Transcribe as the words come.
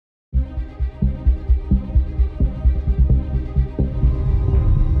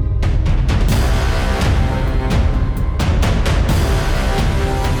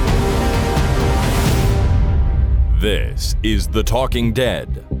This is The Talking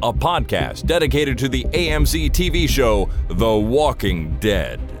Dead, a podcast dedicated to the AMC TV show The Walking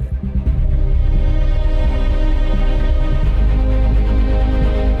Dead.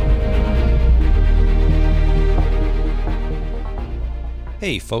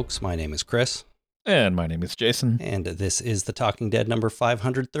 Hey folks, my name is Chris. And my name is Jason. And this is The Talking Dead number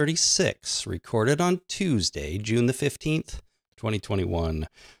 536, recorded on Tuesday, June the 15th, 2021.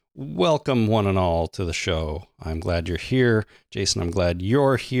 Welcome one and all to the show. I'm glad you're here. Jason, I'm glad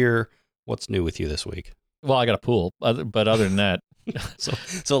you're here. What's new with you this week? Well, I got a pool, but other than that.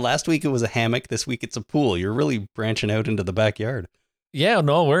 So last week it was a hammock. This week it's a pool. You're really branching out into the backyard. Yeah,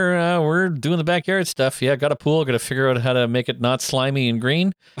 no, we're doing the backyard stuff. Yeah, got a pool. Got to figure out how to make it not slimy and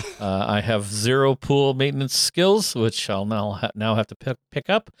green. I have zero pool maintenance skills, which I'll now have to pick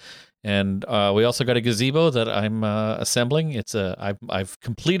up. And we also got a gazebo that I'm assembling. I've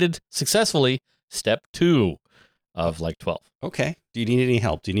completed successfully step 2 of like 12. Okay. Do you need any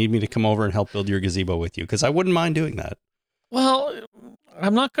help? Do you need me to come over and help build your gazebo with you? Because I wouldn't mind doing that. Well,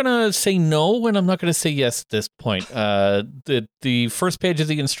 I'm not going to say no, and I'm not going to say yes at this point. The first page of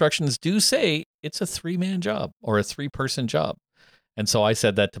the instructions do say it's a 3-man job or a 3-person job. And so I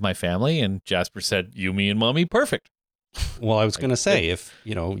said that to my family, and Jasper said, you, me, and mommy, perfect. Well, I was going to say, if,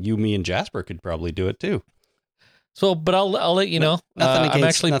 you, me, and Jasper could probably do it too. So, but I'll let you know.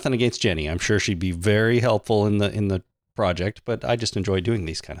 Nothing against Jenny. I'm sure she'd be very helpful in the project, but I just enjoy doing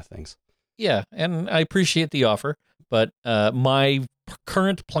these kind of things. Yeah, and I appreciate the offer, but my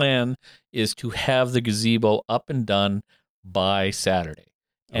current plan is to have the gazebo up and done by Saturday,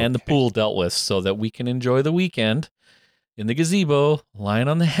 and the pool dealt with, so that we can enjoy the weekend in the gazebo, lying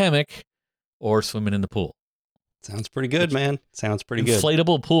on the hammock, or swimming in the pool. Sounds pretty good, man. Sounds pretty good.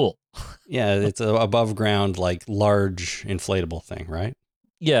 Inflatable pool. Yeah, it's a above ground, like large inflatable thing, right?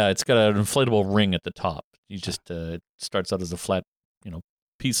 Yeah, it's got an inflatable ring at the top. You just it starts out as a flat,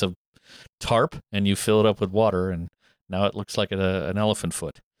 piece of tarp, and you fill it up with water, and now it looks like an elephant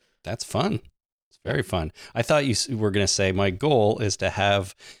foot. That's fun. It's very fun. I thought you were going to say my goal is to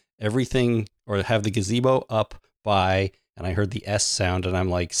have everything, or have the gazebo up by, and I heard the S sound, and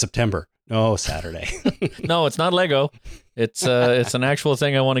I'm like, September. No, Saturday. No, it's not Lego. It's an actual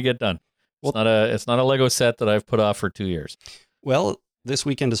thing I want to get done. It's not a Lego set that I've put off for 2 years. Well, this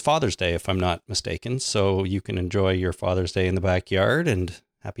weekend is Father's Day, if I'm not mistaken, so you can enjoy your Father's Day in the backyard, and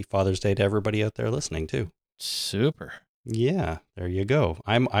happy Father's Day to everybody out there listening too. Super. Yeah, there you go.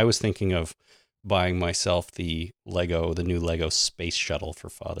 I was thinking of buying myself the new Lego space shuttle for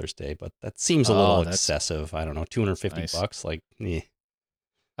Father's Day, but that seems a little excessive. I don't know, $250. Like, eh.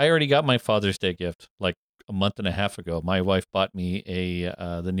 I already got my Father's Day gift like a month and a half ago. My wife bought me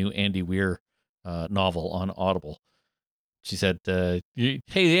the new Andy Weir novel on Audible. She said, "Hey,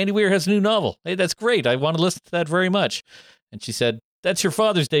 Andy Weir has a new novel. Hey, that's great. I want to listen to that very much." And she said, "That's your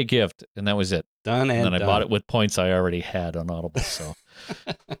Father's Day gift," and that was it. Done and then I done. bought it with points I already had on Audible. So,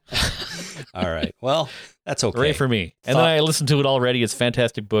 all right. Well, that's okay. Great for me. And then I listened to it already. It's a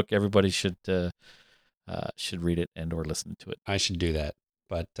fantastic book. Everybody should read it and or listen to it. I should do that.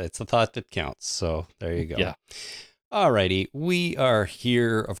 But it's the thought that counts. So there you go. Yeah. All righty. We are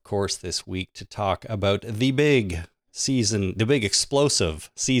here, of course, this week to talk about the big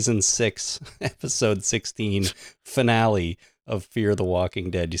explosive season 6, episode 16 finale of Fear the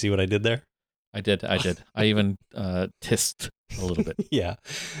Walking Dead. You see what I did there? I did. I even tissed a little bit. Yeah.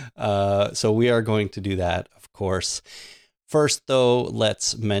 So we are going to do that, of course. First, though,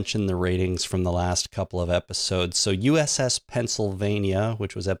 let's mention the ratings from the last couple of episodes. So USS Pennsylvania,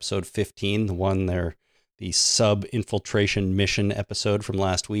 which was episode 15, the sub-infiltration mission episode from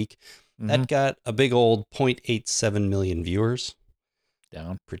last week, that got a big old 0.87 million viewers.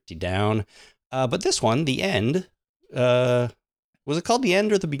 Pretty down. But this one, The End, was it called The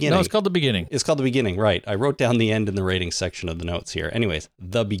End or The Beginning? No, it's called The Beginning. It's called The Beginning, right. I wrote down The End in the ratings section of the notes here. Anyways,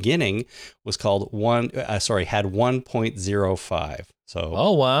 The Beginning was called had 1.05. So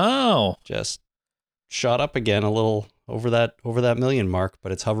oh, wow. Just shot up again a little over that million mark,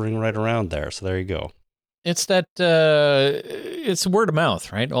 but it's hovering right around there. So there you go. It's that it's word of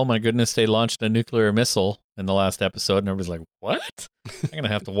mouth, right? Oh my goodness, they launched a nuclear missile in the last episode, and everybody's like, "What?" I'm gonna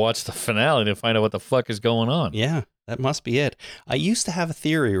have to watch the finale to find out what the fuck is going on. Yeah, that must be it. I used to have a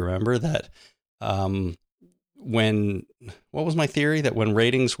theory, remember, that what was my theory? That when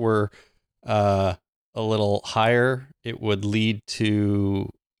ratings were a little higher, it would lead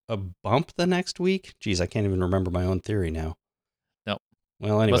to a bump the next week. Geez, I can't even remember my own theory now. No.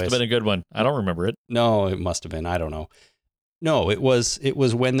 Well, anyways. Must have been a good one. I don't remember it. No, it must have been. I don't know. No, it was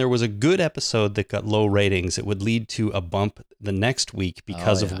when there was a good episode that got low ratings, it would lead to a bump the next week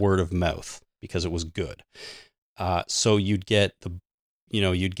because of word of mouth, because it was good. So you'd get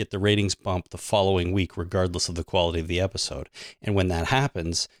the ratings bump the following week, regardless of the quality of the episode. And when that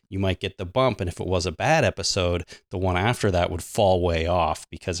happens, you might get the bump. And if it was a bad episode, the one after that would fall way off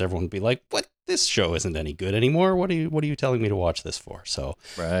because everyone would be like, what? This show isn't any good anymore. What are you telling me to watch this for? So,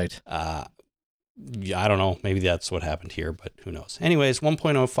 right. I don't know. Maybe that's what happened here, but who knows? Anyways,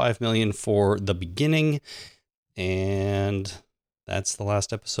 1.05 million for the beginning. And that's the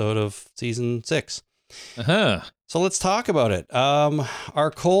last episode of season 6. Uh-huh. So let's talk about it.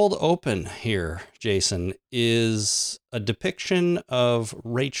 Our cold open here, Jason, is a depiction of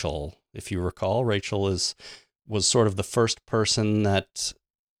Rachel. If you recall, Rachel was sort of the first person that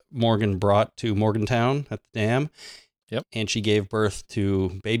Morgan brought to Morgantown at the dam. Yep. And she gave birth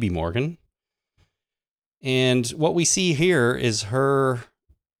to baby Morgan. And what we see here is her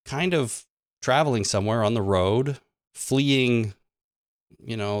kind of traveling somewhere on the road, fleeing,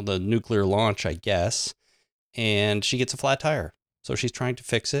 the nuclear launch, I guess. And she gets a flat tire. So she's trying to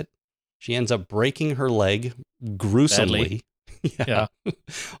fix it. She ends up breaking her leg gruesomely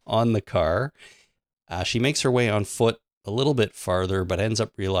on the car. She makes her way on foot a little bit farther, but ends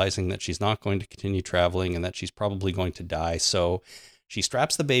up realizing that she's not going to continue traveling and that she's probably going to die. So she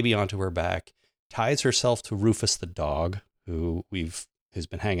straps the baby onto her back, ties herself to Rufus the dog, who's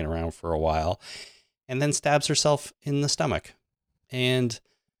been hanging around for a while, and then stabs herself in the stomach. And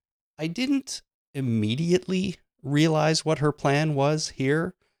I didn't immediately realize what her plan was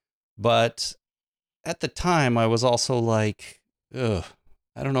here, but at the time I was also like, ugh,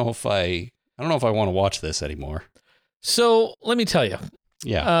 I don't know if I want to watch this anymore. So let me tell you.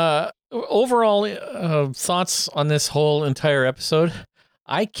 Yeah. Overall thoughts on this whole entire episode.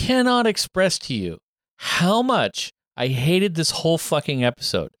 I cannot express to you how much I hated this whole fucking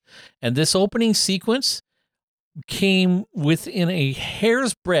episode. And this opening sequence came within a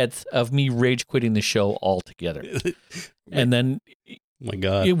hair's breadth of me rage quitting the show altogether. And then oh my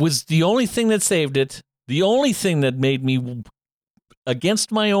God, it was the only thing that saved it. The only thing that made me,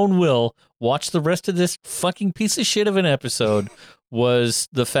 against my own will, watch the rest of this fucking piece of shit of an episode was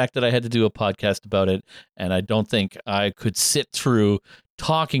the fact that I had to do a podcast about it. And I don't think I could sit through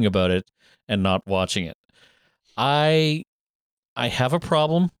talking about it and not watching it. I have a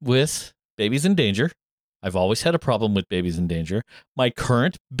problem with babies in danger. I've always had a problem with babies in danger. My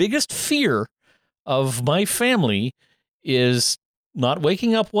current biggest fear of my family is not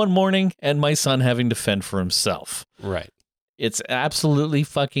waking up one morning and my son having to fend for himself. Right. It's absolutely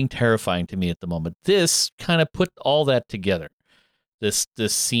fucking terrifying to me at the moment. This kind of put all that together. This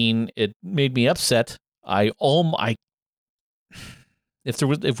scene, it made me upset. If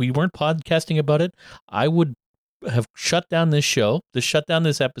we weren't podcasting about it, I would have shut down this show, shut down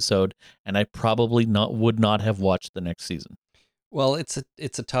this episode, and I probably would not have watched the next season. Well, it's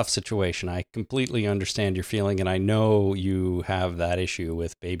a tough situation. I completely understand your feeling, and I know you have that issue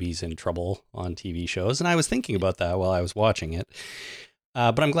with babies in trouble on TV shows, and I was thinking about that while I was watching it.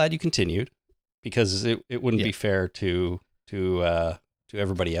 But I'm glad you continued, because it wouldn't be fair to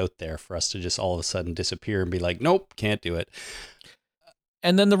everybody out there for us to just all of a sudden disappear and be like, nope, can't do it.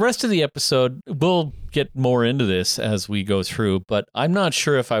 And then the rest of the episode, we'll get more into this as we go through, but I'm not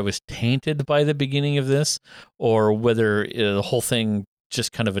sure if I was tainted by the beginning of this or whether the whole thing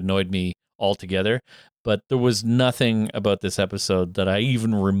just kind of annoyed me altogether. But there was nothing about this episode that I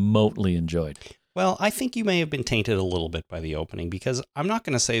even remotely enjoyed. Well, I think you may have been tainted a little bit by the opening, because I'm not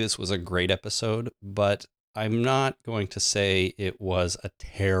going to say this was a great episode, but I'm not going to say it was a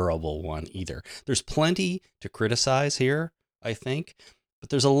terrible one either. There's plenty to criticize here, I think. But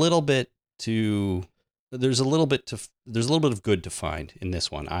there's a little bit of good to find in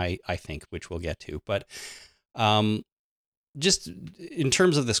this one, I think, which we'll get to. But just in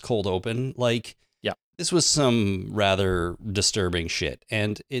terms of this cold open, this was some rather disturbing shit.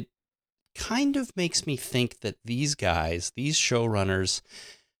 And it kind of makes me think that these showrunners,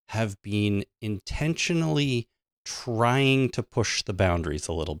 have been intentionally trying to push the boundaries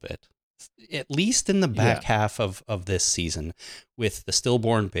a little bit. At least in the back half of this season, with the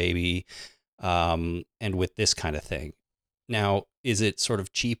stillborn baby, and with this kind of thing. Now, is it sort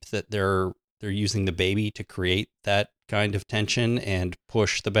of cheap that they're using the baby to create that kind of tension and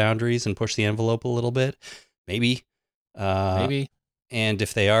push the boundaries and push the envelope a little bit? Maybe. Maybe. And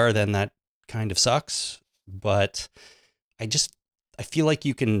if they are, then that kind of sucks. But I feel like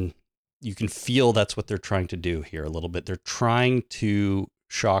you can feel that's what they're trying to do here a little bit. They're trying to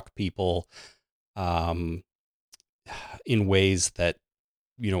shock people in ways that,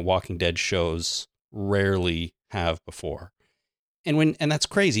 Walking Dead shows rarely have before. And that's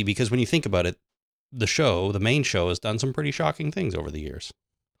crazy, because when you think about it, the main show has done some pretty shocking things over the years.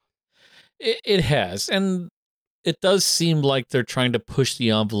 It has. And it does seem like they're trying to push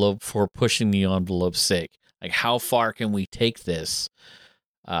the envelope for pushing the envelope's sake. Like, how far can we take this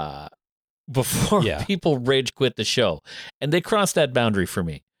before people rage quit the show? And they crossed that boundary for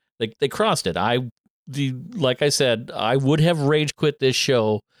me. Like, they crossed it. Like I said, I would have rage quit this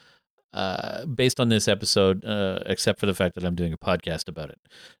show based on this episode, except for the fact that I'm doing a podcast about it.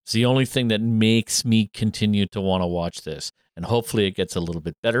 It's the only thing that makes me continue to want to watch this. And hopefully it gets a little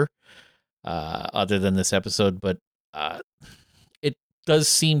bit better other than this episode. But it does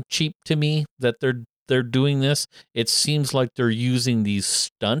seem cheap to me that they're doing this. It seems like they're using these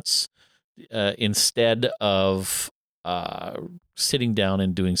stunts instead of sitting down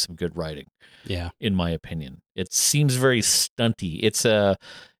and doing some good writing. Yeah, in my opinion, it seems very stunty. It's the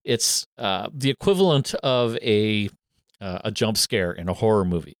equivalent of a jump scare in a horror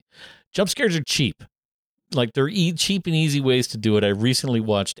movie. Jump scares are cheap. Like, they're cheap and easy ways to do it. I recently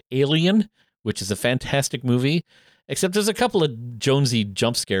watched Alien, which is a fantastic movie, except there's a couple of Jonesy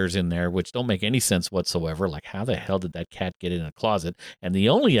jump scares in there which don't make any sense whatsoever. Like, how the hell did that cat get in a closet? And the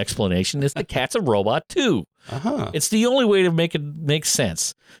only explanation is the cat's a robot too. It's the only way to make it make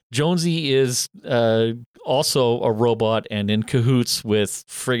sense. Jonesy is also a robot and in cahoots with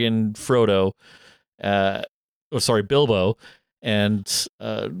friggin' Frodo, Bilbo, and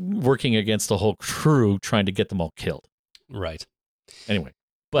working against the whole crew trying to get them all killed. Right. Anyway,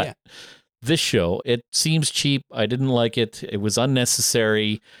 but this show, it seems cheap. I didn't like it. It was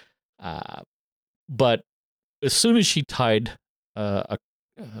unnecessary. But as soon as she tied a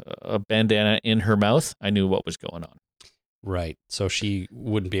bandana in her mouth, I knew what was going on. Right. So she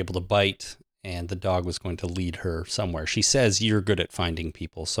wouldn't be able to bite, and the dog was going to lead her somewhere. She says, "You're good at finding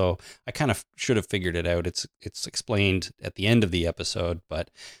people." So I kind of should have figured it out. It's explained at the end of the episode, but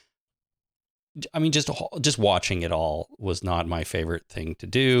I mean, just watching it all was not my favorite thing to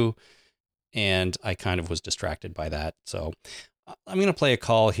do, and I kind of was distracted by that. So I'm going to play a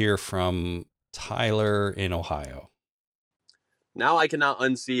call here from Tyler in Ohio. Now I cannot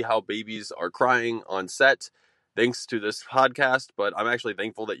unsee how babies are crying on set thanks to this podcast, but I'm actually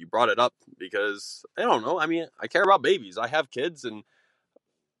thankful that you brought it up because, I don't know, I mean, I care about babies. I have kids, and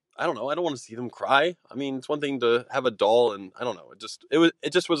I don't know, I don't want to see them cry. I mean, it's one thing to have a doll, and I don't know, it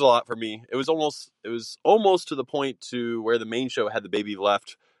just was a lot for me. It was almost to the point to where the main show had the baby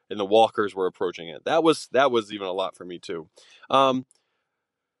left and the walkers were approaching it. That was even a lot for me too.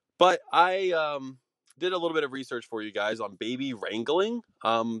 But I did a little bit of research for you guys on baby wrangling.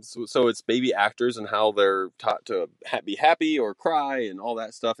 So it's baby actors and how they're taught to be happy or cry and all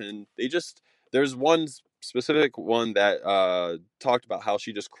that stuff. And there's one specific one that talked about how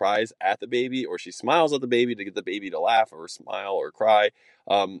she just cries at the baby, or she smiles at the baby to get the baby to laugh or smile or cry.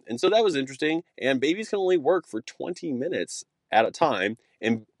 And so that was interesting. And babies can only work for 20 minutes at a time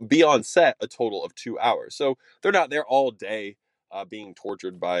and be on set a total of 2 hours. So they're not there all day being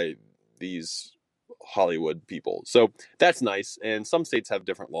tortured by these Hollywood people. So that's nice. And some states have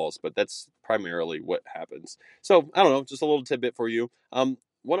different laws, but that's primarily what happens. So I don't know, just a little tidbit for you.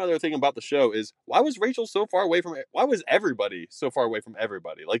 One other thing about the show is, why was everybody so far away from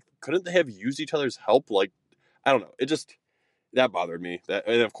everybody? Like, couldn't they have used each other's help? Like, I don't know. That bothered me.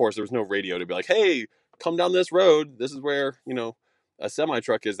 And of course there was no radio to be like, hey, come down this road. This is where, a semi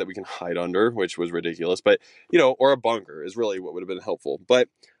truck is that we can hide under, which was ridiculous, but or a bunker is really what would have been helpful. But,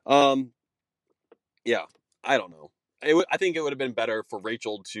 yeah, I don't know. I think it would have been better for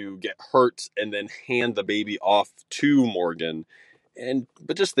Rachel to get hurt and then hand the baby off to Morgan.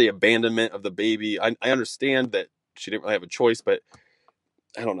 But just the abandonment of the baby, I understand that she didn't really have a choice, but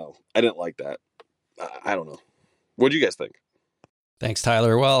I don't know. I didn't like that. I don't know. What do you guys think? Thanks,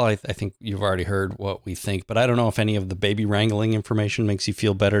 Tyler. Well, I think you've already heard what we think, but I don't know if any of the baby wrangling information makes you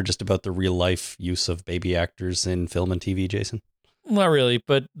feel better just about the real life use of baby actors in film and TV, Jason. Not really,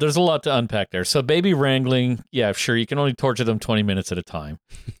 but there's a lot to unpack there. So baby wrangling, yeah, sure, you can only torture them 20 minutes at a time.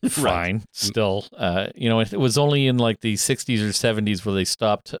 Fine. Right. Still, it was only in like the 60s or 70s where they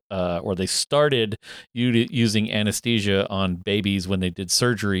stopped or they started using anesthesia on babies when they did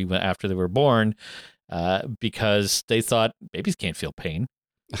surgery after they were born because they thought babies can't feel pain.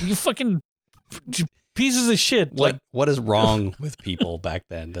 You fucking pieces of shit. What is wrong with people back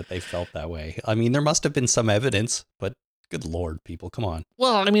then that they felt that way? I mean, there must have been some evidence, but good Lord, people, come on.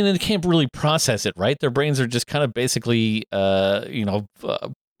 Well, I mean, they can't really process it, right? Their brains are just kind of basically,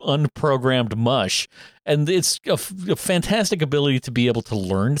 unprogrammed mush. And it's a fantastic ability to be able to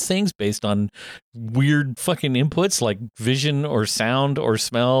learn things based on weird fucking inputs like vision or sound or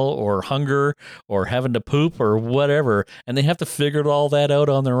smell or hunger or having to poop or whatever. And they have to figure all that out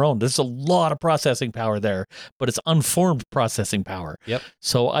on their own. There's a lot of processing power there, but it's unformed processing power. Yep.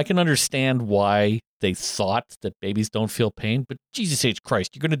 So I can understand why they thought that babies don't feel pain, but Jesus H.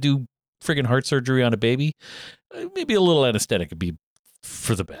 Christ, you're going to do friggin' heart surgery on a baby? Maybe a little anesthetic would be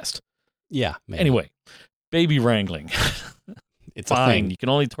for the best. Yeah. Maybe. Anyway, baby wrangling. It's fine. a thing. You can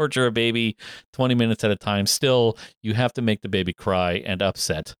only torture a baby 20 minutes at a time. Still, you have to make the baby cry and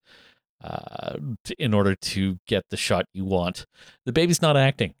upset in order to get the shot you want. The baby's not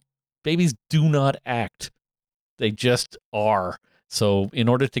acting. Babies do not act. They just are. So in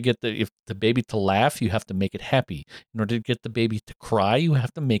order to get the baby to laugh, you have to make it happy. In order to get the baby to cry, you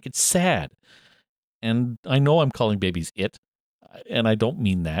have to make it sad. And I know I'm calling babies it, and I don't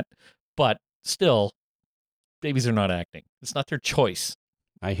mean that, but still, babies are not acting. It's not their choice.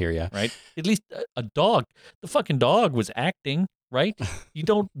 I hear you. Right? At least a dog. The fucking dog was acting, right? You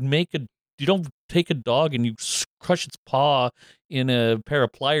don't take a dog and you crush its paw in a pair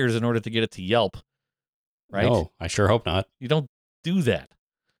of pliers in order to get it to yelp, right? No, I sure hope not. You don't do that.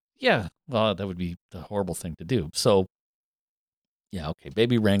 Yeah, well, that would be the horrible thing to do. So, yeah, okay,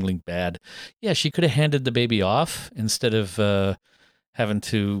 baby wrangling bad. Yeah, she could have handed the baby off instead of having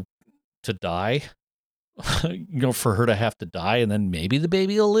to die. For her to have to die, and then maybe the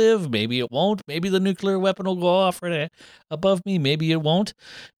baby will live, maybe it won't, maybe the nuclear weapon will go off right above me, maybe it won't.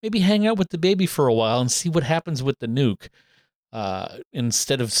 Maybe hang out with the baby for a while and see what happens with the nuke,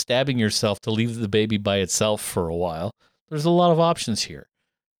 instead of stabbing yourself to leave the baby by itself for a while. There's a lot of options here,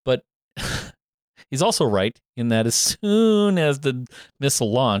 but he's also right in that as soon as the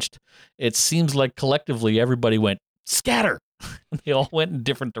missile launched, it seems like collectively everybody went scatter. They all went in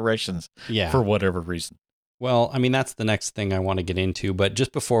different directions for whatever reason. Well, I mean, that's the next thing I want to get into. But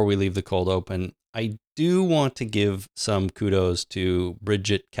just before we leave the cold open, I do want to give some kudos to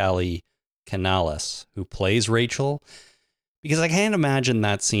Bridget Callie Canales, who plays Rachel, because I can't imagine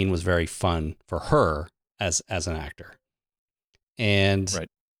that scene was very fun for her as an actor. And right.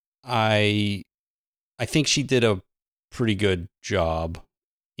 I think she did a pretty good job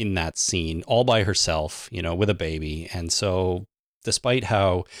in that scene all by herself, with a baby. And so despite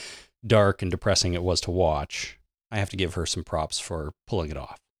how dark and depressing it was to watch, I have to give her some props for pulling it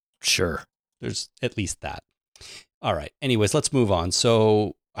off. Sure. There's at least that. All right. Anyways, let's move on.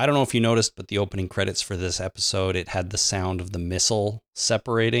 So I don't know if you noticed, but the opening credits for this episode, it had the sound of the missile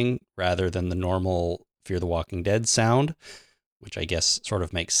separating rather than the normal Fear the Walking Dead sound, which I guess sort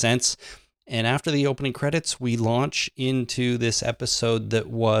of makes sense. And after the opening credits, we launch into this episode that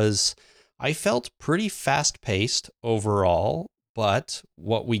was, I felt, pretty fast-paced overall. But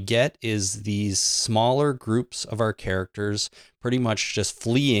what we get is these smaller groups of our characters pretty much just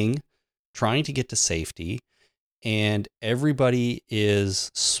fleeing, trying to get to safety. And everybody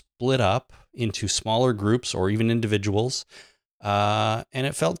is split up into smaller groups or even individuals. And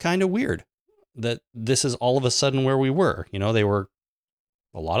it felt kind of weird that this is all of a sudden where we were.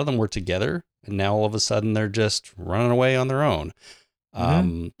 A lot of them were together, and now all of a sudden they're just running away on their own.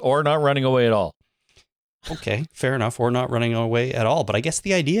 Or not running away at all. Okay, fair enough. Or not running away at all. But I guess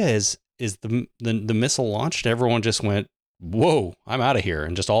the idea is the missile launched, everyone just went, whoa, I'm out of here,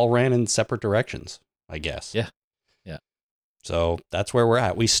 and just all ran in separate directions, I guess. Yeah. So that's where we're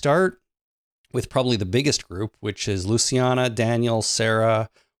at. We start with probably the biggest group, which is Luciana, Daniel, Sarah,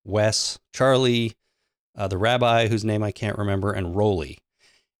 Wes, Charlie, the rabbi, whose name I can't remember, and Rolly.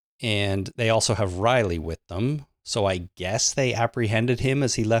 And they also have Riley with them. So I guess they apprehended him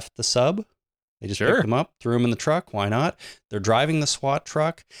as he left the sub. They just picked him up, threw him in the truck. Why not? They're driving the SWAT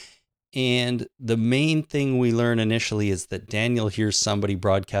truck. And the main thing we learn initially is that Daniel hears somebody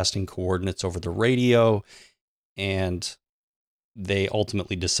broadcasting coordinates over the radio. And they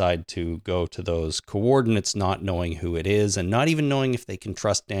ultimately decide to go to those coordinates, not knowing who it is and not even knowing if they can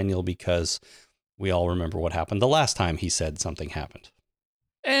trust Daniel, because we all remember what happened the last time he said something happened.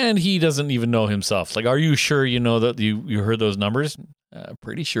 And he doesn't even know himself. Like, are you sure you know that you heard those numbers?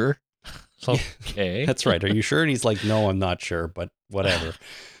 Pretty sure. Okay. That's right. Are you sure? And he's like, no, I'm not sure, but whatever.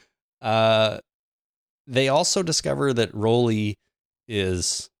 They also discover that Rolly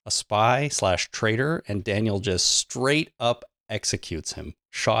is a spy / traitor, and Daniel just straight up executes him,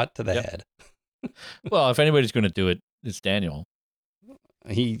 shot to the head. Well, if anybody's going to do it, it's Daniel.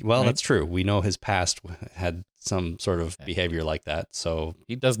 Right? That's true. We know his past had some sort of behavior like that, so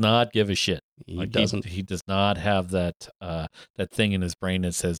he does not give a shit. He doesn't. He does not have that thing in his brain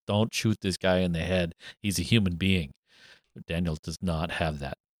that says, "Don't shoot this guy in the head. He's a human being." Daniel does not have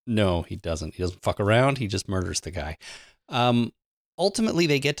that. No, he doesn't. He doesn't fuck around. He just murders the guy. Ultimately,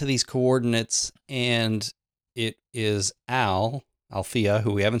 they get to these coordinates, and it is Althea,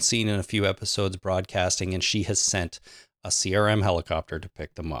 who we haven't seen in a few episodes broadcasting, and she has sent a CRM helicopter to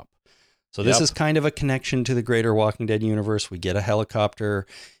pick them up. So this is kind of a connection to the greater Walking Dead universe. We get a helicopter.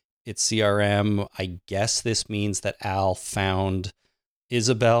 It's CRM. I guess this means that Al found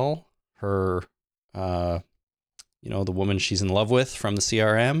Isabel, her, the woman she's in love with from the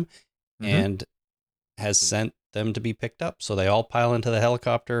CRM, and has sent them to be picked up. So they all pile into the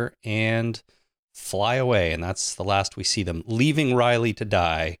helicopter and fly away. And that's the last we see them, leaving Riley to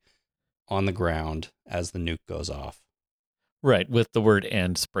die on the ground as the nuke goes off. Right, with the word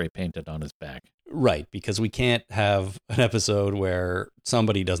 "end" spray painted on his back. Right, because we can't have an episode where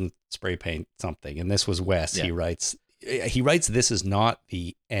somebody doesn't spray paint something. And this was Wes. Yeah. He writes this is not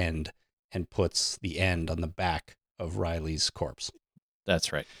the end and puts the end on the back of Riley's corpse.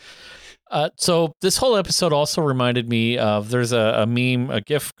 That's right. So this whole episode also reminded me of, there's a meme, a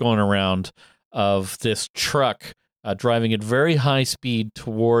GIF going around of this truck driving at very high speed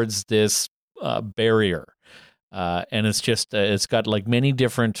towards this barrier. And it's just, it's got like many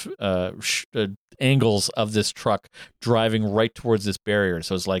different angles of this truck driving right towards this barrier.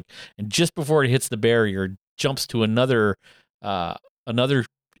 So it's like, and just before it hits the barrier, jumps to another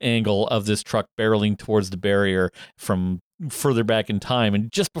angle of this truck barreling towards the barrier from further back in time.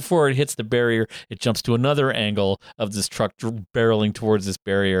 And just before it hits the barrier, it jumps to another angle of this truck barreling towards this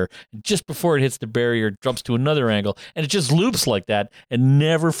barrier. And just before it hits the barrier, it jumps to another angle. And it just loops like that and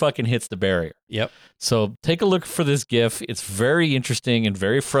never fucking hits the barrier. Yep. So take a look for this GIF. It's very interesting and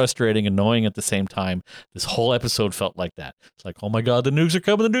very frustrating, annoying at the same time. This whole episode felt like that. It's like, oh my God, the nukes are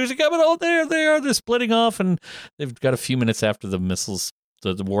coming. Oh, there they are. They're splitting off. And they've got a few minutes after the missiles,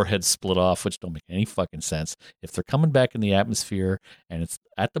 the warheads split off, which don't make any fucking sense. If they're coming back in the atmosphere and it's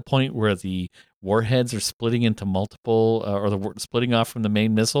at the point where the warheads are splitting into multiple, or they're splitting off from the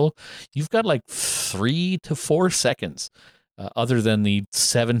main missile, you've got like 3 to 4 seconds, other than the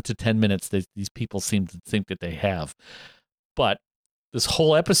 7 to 10 minutes that these people seem to think that they have. But this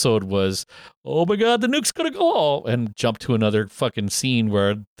whole episode was, oh my God, the nuke's gonna go, and jump to another fucking scene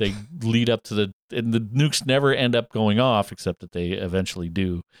where they lead up to and the nukes never end up going off, except that they eventually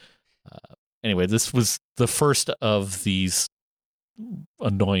do. Anyway, this was the first of these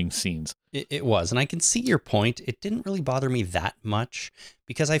annoying scenes. It was, and I can see your point. It didn't really bother me that much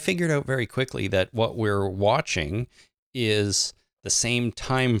because I figured out very quickly that what we're watching is the same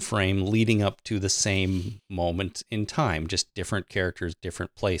time frame leading up to the same moment in time, just different characters,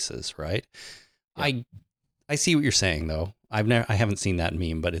 different places, right? Yeah. I see what you're saying though. I haven't seen that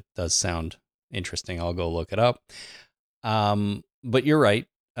meme, but it does sound interesting. I'll go look it up. But you're right.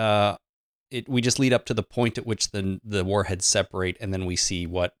 We just lead up to the point at which the warheads separate, and then we see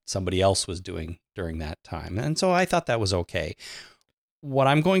what somebody else was doing during that time. And so I thought that was okay. What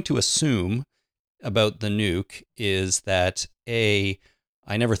I'm going to assume about the nuke is that I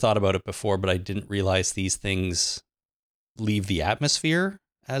never thought about it before, but I didn't realize these things leave the atmosphere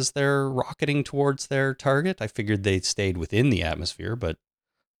as they're rocketing towards their target. I figured they stayed within the atmosphere, but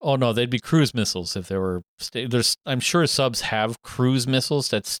oh no, they'd be cruise missiles if they were. I'm sure subs have cruise missiles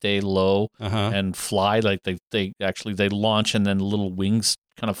that stay low and fly, like they launch and then little wings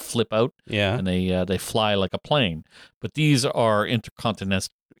kind of flip out. Yeah, and they fly like a plane. But these are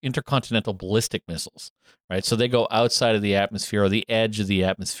intercontinental ballistic missiles, right? So they go outside of the atmosphere or the edge of the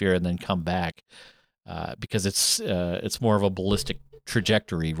atmosphere and then come back because it's more of a ballistic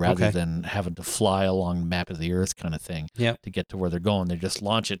trajectory rather than having to fly along the map of the Earth kind of thing to get to where they're going. They just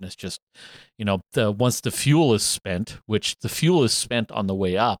launch it, and it's just, once the fuel is spent, which the fuel is spent on the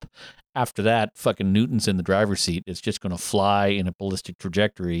way up, after that, fucking Newton's in the driver's seat. It's just going to fly in a ballistic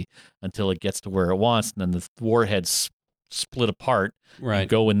trajectory until it gets to where it wants, and then the warheads split apart and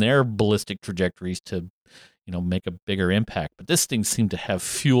go in their ballistic trajectories to, make a bigger impact. But this thing seemed to have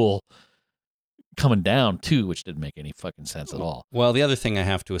fuel coming down too, which didn't make any fucking sense at all. Well, the other thing I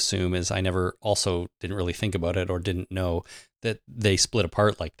have to assume is I didn't really think about it or didn't know that they split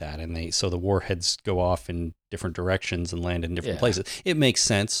apart like that, and so the warheads go off in different directions and land in different places. It makes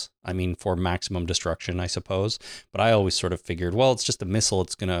sense. I mean, for maximum destruction, I suppose. But I always sort of figured, well, it's just a missile.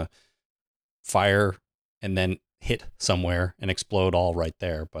 It's gonna fire and then hit somewhere and explode all right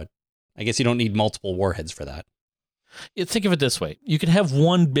there. But I guess you don't need multiple warheads for that. Think of it this way: you could have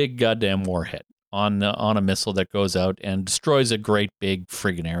one big goddamn warhead on a missile that goes out and destroys a great big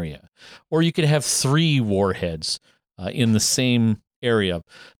friggin' area. Or you could have 3 warheads in the same area,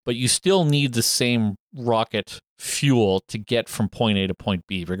 but you still need the same rocket fuel to get from point A to point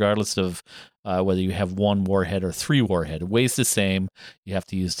B, regardless of whether you have 1 warhead or 3 warhead. It weighs the same. You have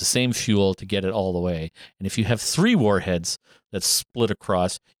to use the same fuel to get it all the way. And if you have 3 warheads that's split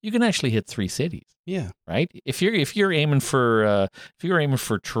across, you can actually hit 3 cities. Yeah. Right. If you're aiming for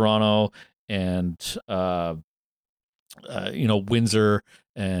Toronto and Windsor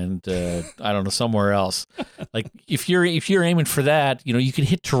and I don't know, somewhere else. Like if you're aiming for that, you could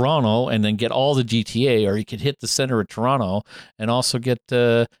hit Toronto and then get all the GTA, or you could hit the center of Toronto and also get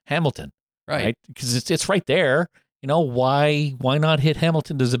Hamilton. Right? Because it's right there. Why not hit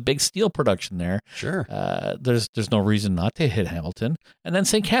Hamilton? There's a big steel production there. Sure. There's no reason not to hit Hamilton. And then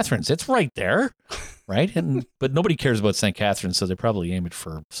St. Catharines, it's right there. Right? But nobody cares about St. Catharines, so they probably aim it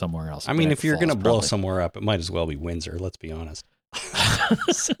for somewhere else. I mean, if you're going to blow somewhere up, it might as well be Windsor, let's be honest.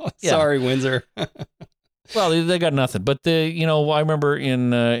 Sorry, Windsor. Well, they got nothing. But I remember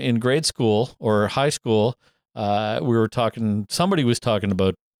in grade school or high school, somebody was talking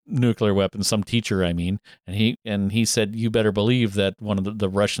about nuclear weapons, some teacher, I mean, and he said, you better believe that one of the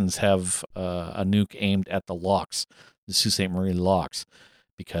Russians have a nuke aimed at the locks, the Sault Ste. Marie locks,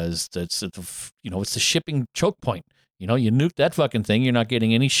 because it's the shipping choke point. You nuke that fucking thing, you're not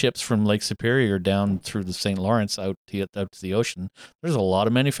getting any ships from Lake Superior down through the St. Lawrence out to the ocean. There's a lot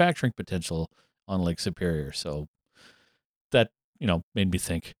of manufacturing potential on Lake Superior. So that, made me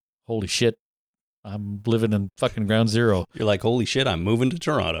think, holy shit, I'm living in fucking ground zero. You're like, holy shit, I'm moving to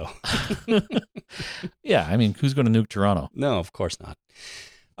Toronto. Yeah, I mean, who's going to nuke Toronto? No, of course not.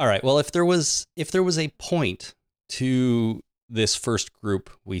 All right, well, if there was a point to this first group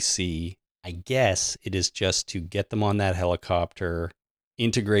we see, I guess it is just to get them on that helicopter,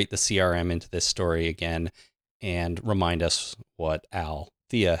 integrate the CRM into this story again, and remind us what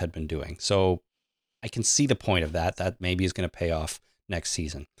Thea had been doing. So I can see the point of that. That maybe is going to pay off next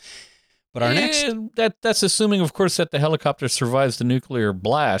season. But that's assuming, of course, that the helicopter survives the nuclear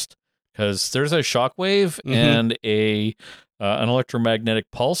blast, because there's a shockwave and an electromagnetic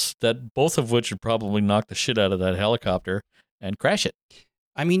pulse, that both of which would probably knock the shit out of that helicopter and crash it.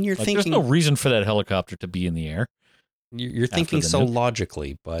 I mean, you're thinking there's no reason for that helicopter to be in the air. You're thinking so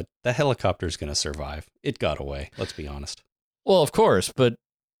logically, but the helicopter's going to survive. It got away. Let's be honest. Well, of course, but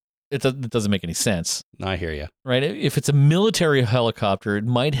it doesn't make any sense. I hear you. Right? If it's a military helicopter, it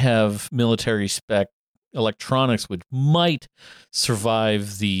might have military spec electronics, which might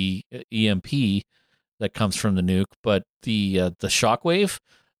survive the EMP that comes from the nuke, but the shockwave,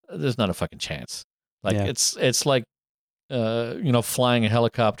 there's not a fucking chance. Like it's like flying a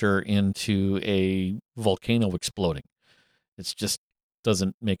helicopter into a volcano exploding. It just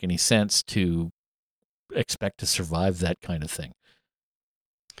doesn't make any sense to expect to survive that kind of thing.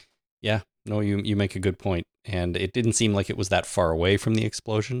 Yeah, no, you make a good point. And it didn't seem like it was that far away from the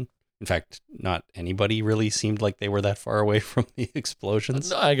explosion. In fact, not anybody really seemed like they were that far away from the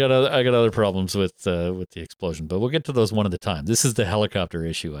explosions. I got other problems with the explosion, but we'll get to those one at a time. This is the helicopter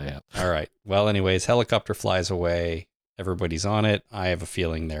issue I have. All right. Well, anyways, helicopter flies away. Everybody's on it. I have a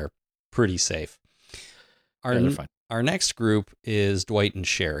feeling they're pretty safe. They're fine. Our next group is Dwight and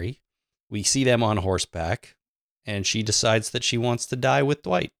Sherry. We see them on horseback, and she decides that she wants to die with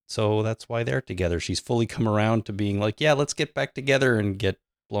Dwight. So that's why they're together. She's fully come around to being like, yeah, let's get back together and get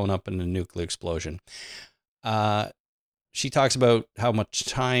blown up in a nuclear explosion. She talks about how much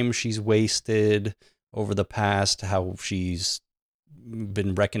time she's wasted over the past, how she's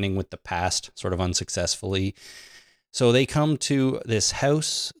been reckoning with the past sort of unsuccessfully. So they come to this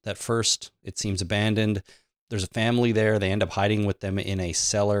house that first it seems abandoned. There's a family there. They end up hiding with them in a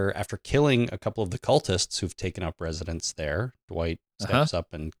cellar after killing a couple of the cultists who've taken up residence there. Dwight steps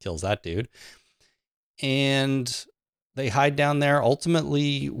up and kills that dude. And they hide down there.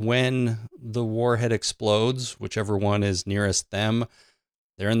 Ultimately, when the warhead explodes, whichever one is nearest them,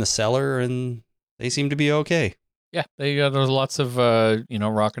 they're in the cellar and they seem to be okay. Yeah, there's lots of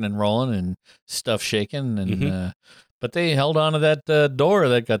rocking and rolling and stuff shaking, and but they held on to that door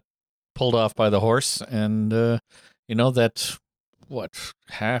that got pulled off by the horse, and that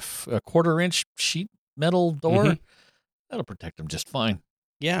a quarter-inch sheet metal door that'll protect them just fine.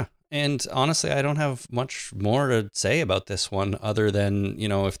 Yeah, and honestly, I don't have much more to say about this one other than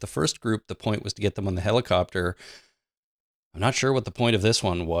if the first group, the point was to get them on the helicopter. I'm not sure what the point of this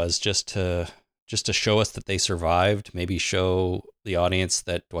one was. Just to show us that they survived, maybe show the audience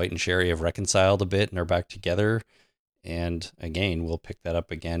that Dwight and Sherry have reconciled a bit and are back together. And again, we'll pick that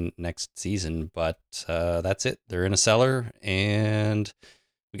up again next season. But that's it. They're in a cellar, and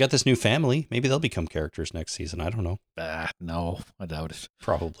We got this new family. Maybe they'll become characters next season. I don't know. No, I doubt it.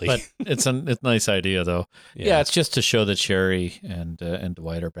 Probably. But it's a nice idea, though. Yeah, it's just to show that Sherry and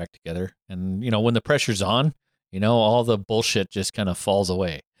Dwight are back together. And, when the pressure's on, all the bullshit just kind of falls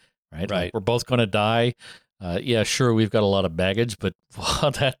away, right? Right. Like, we're both going to die. Yeah, sure, we've got a lot of baggage, but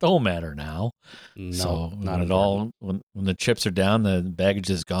that don't matter now. No, so not when at all. When the chips are down, the baggage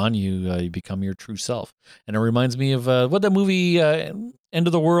is gone. You become your true self, and it reminds me of what that movie End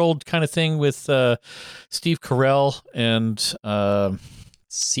of the World kind of thing with Steve Carell and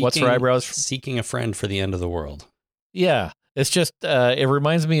what's her eyebrows? Seeking a friend for the end of the world. Yeah. It's just, it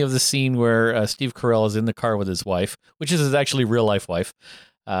reminds me of the scene where Steve Carell is in the car with his wife, which is his actually real life wife.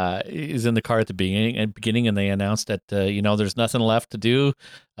 Is in the car at the beginning, and they announced that there's nothing left to do.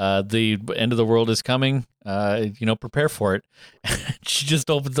 The end of the world is coming. Prepare for it. She just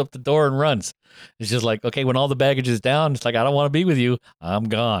opens up the door and runs. It's just like, okay, when all the baggage is down, it's like, I don't want to be with you. I'm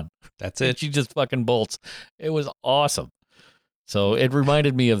gone. That's it. And she just fucking bolts. It was awesome. So it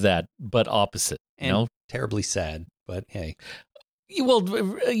reminded me of that, but opposite. And terribly sad, but hey. Well,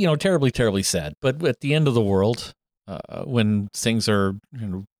 terribly, terribly sad. But at the end of the world, when things are,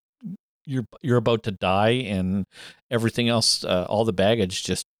 you're about to die and everything else, all the baggage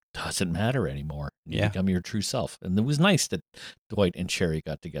just doesn't matter anymore. You become your true self. And it was nice that Dwight and Sherry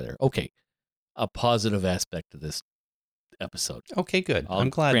got together. Okay, a positive aspect to this episode. Okay, good. I'm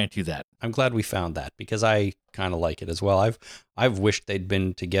glad. Grant you that. I'm glad we found that because I kind of like it as well. I've wished they'd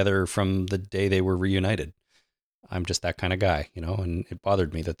been together from the day they were reunited. I'm just that kind of guy, and it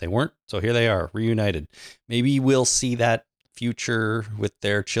bothered me that they weren't. So here they are, reunited. Maybe we'll see that future with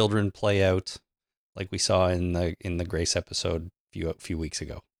their children play out like we saw in the Grace episode a few weeks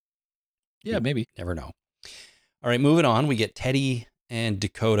ago. Yeah, maybe. Never know. All right, moving on. We get Teddy and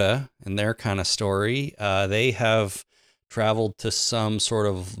Dakota and their kind of story. They have traveled to some sort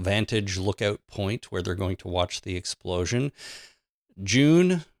of vantage lookout point where they're going to watch the explosion.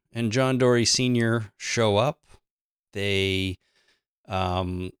 June and John Dory Sr. show up. They,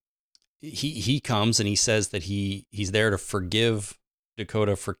 he comes and he says that he's there to forgive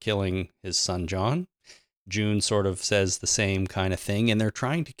Dakota for killing his son, John. June sort of says the same kind of thing, and they're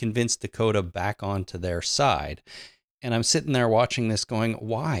trying to convince Dakota back onto their side. And I'm sitting there watching this going,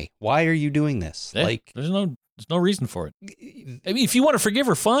 why? Why are you doing this? Yeah, there's no reason for it. I mean, if you want to forgive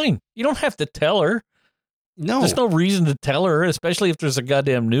her, fine. You don't have to tell her. No. There's no reason to tell her, especially if there's a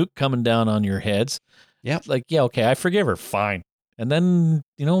goddamn nuke coming down on your heads. Yeah. Like, yeah, okay, I forgive her. Fine. And then,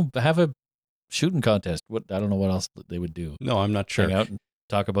 have a shooting contest. I don't know what else they would do. No, I'm not sure. Hang out and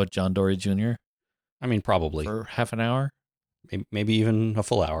talk about John Dory Jr. I mean, probably. For half an hour? Maybe even a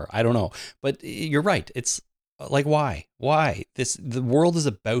full hour. I don't know. But you're right. It's like, why? Why? The world is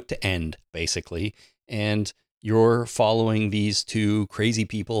about to end, basically. And you're following these two crazy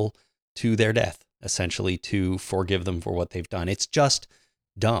people to their death, essentially, to forgive them for what they've done. It's just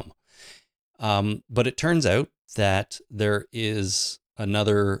dumb. But it turns out that there is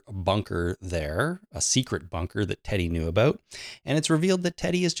another bunker there, a secret bunker that Teddy knew about. And it's revealed that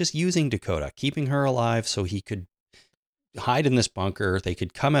Teddy is just using Dakota, keeping her alive so he could hide in this bunker. They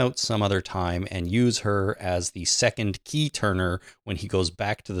could come out some other time and use her as the second key turner when he goes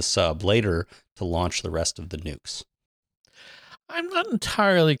back to the sub later to launch the rest of the nukes. I'm not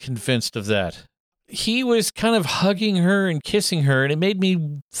entirely convinced of that. He was kind of hugging her and kissing her, and it made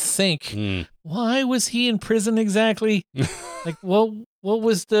me think, why was he in prison exactly? Like, what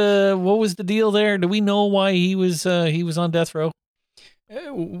was the deal there? Do we know why he was on death row?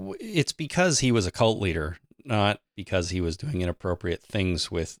 It's because he was a cult leader, not because he was doing inappropriate things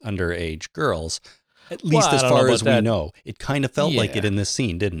with underage girls. At least as far as we know. It kind of felt like it in this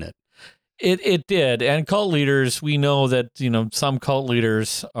scene, didn't it? It did. And cult leaders, we know that, some cult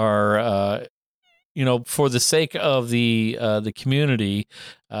leaders are for the sake of the community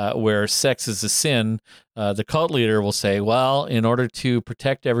where sex is a sin, the cult leader will say, well, in order to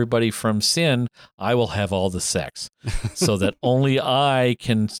protect everybody from sin, I will have all the sex so that only I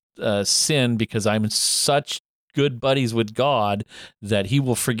can sin because I'm such good buddies with God that he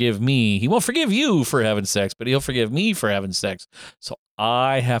will forgive me. He won't forgive you for having sex, but he'll forgive me for having sex. So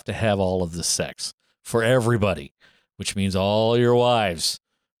I have to have all of the sex for everybody, which means all your wives,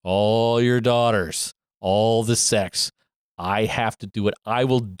 all your daughters, all the sex. I have to do it. I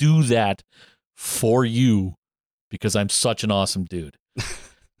will do that for you because I'm such an awesome dude.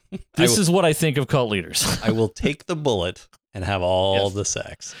 This is what I think of cult leaders. I will take the bullet and have all the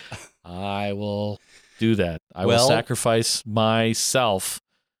sex. I will do that. I will sacrifice myself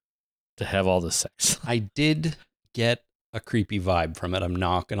to have all the sex. I did get a creepy vibe from it. I'm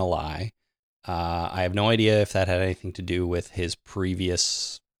not going to lie. I have no idea if that had anything to do with his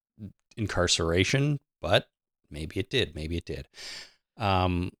previous incarceration, but maybe it did. Maybe it did.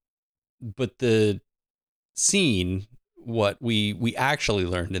 But the scene, what we actually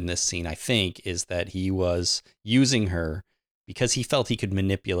learned in this scene, I think, is that he was using her because he felt he could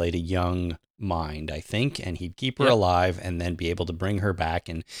manipulate a young mind, I think, and he'd keep her alive and then be able to bring her back.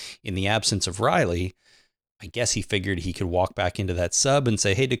 And in the absence of Riley, I guess he figured he could walk back into that sub and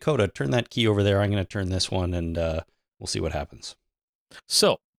say, hey, Dakota, turn that key over there. I'm going to turn this one, and we'll see what happens.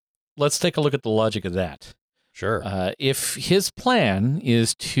 So let's take a look at the logic of that. Sure. If his plan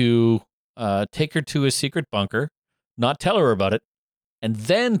is to take her to a secret bunker, not tell her about it, and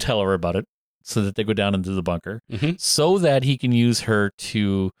then tell her about it so that they go down into the bunker, so that he can use her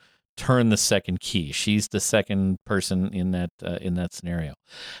to turn the second key. She's the second person in that scenario.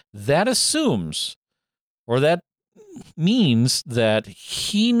 That assumes, or that means that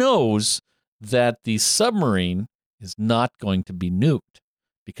he knows that the submarine is not going to be nuked,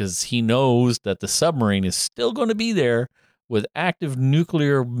 because he knows that the submarine is still going to be there with active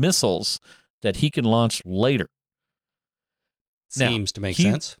nuclear missiles that he can launch later. Seems to make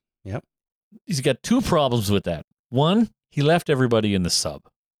sense. Yep. He's got two problems with that. One, he left everybody in the sub,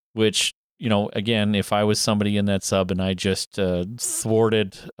 which, again, if I was somebody in that sub and I just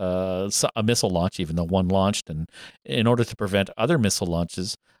thwarted a missile launch, even though one launched, and in order to prevent other missile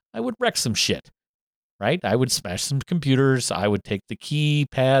launches, I would wreck some shit, right? I would smash some computers. I would take the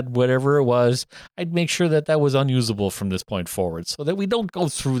keypad, whatever it was. I'd make sure that was unusable from this point forward so that we don't go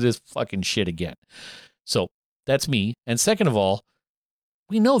through this fucking shit again. So that's me. And second of all,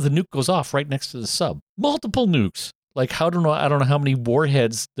 we know the nuke goes off right next to the sub. Multiple nukes. Like, I don't know how many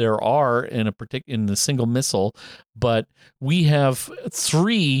warheads there are in the single missile, but we have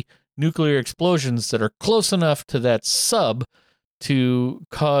 3 nuclear explosions that are close enough to that sub to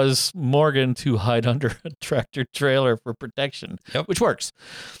cause Morgan to hide under a tractor trailer for protection, which works.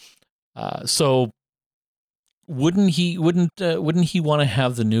 So wouldn't he want to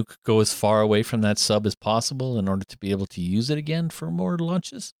have the nuke go as far away from that sub as possible in order to be able to use it again for more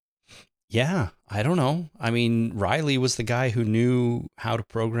launches? Yeah, I don't know. I mean, Riley was the guy who knew how to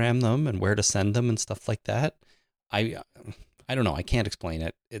program them and where to send them and stuff like that. I don't know. I can't explain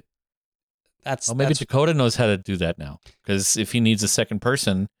it. Maybe Dakota knows how to do that now, because if he needs a second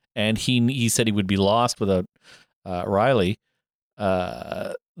person, and he said he would be lost without Riley,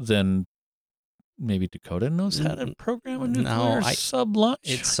 then maybe Dakota knows how to program a nuclear sub launch.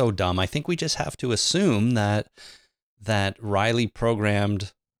 It's so dumb. I think we just have to assume that Riley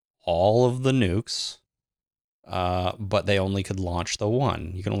programmed all of the nukes, but they only could launch the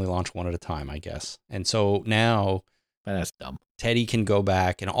one. You can only launch one at a time, I guess. And so now that's dumb. Teddy can go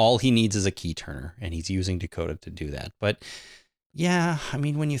back, and all he needs is a key turner, and he's using Dakota to do that. But yeah, I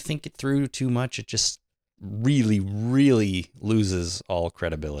mean, when you think it through too much, it just really, really loses all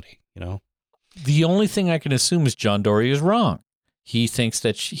credibility, The only thing I can assume is John Dory is wrong. He thinks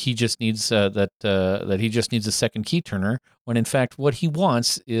that he just needs that he just needs a second key turner, when in fact what he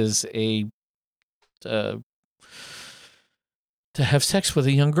wants is to have sex with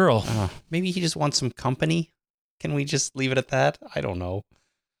a young girl. Maybe he just wants some company. Can we just leave it at that? I don't know.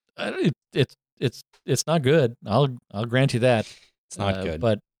 It's not good. I'll grant you that. It's not good.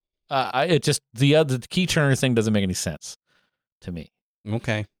 But the key turner thing doesn't make any sense to me.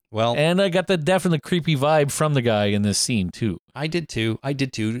 Okay. Well, and I got the definitely creepy vibe from the guy in this scene too. I did too.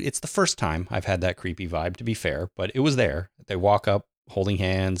 It's the first time I've had that creepy vibe, to be fair, but it was there. They walk up holding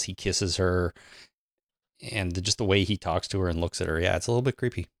hands. He kisses her, and just the way he talks to her and looks at her. Yeah, it's a little bit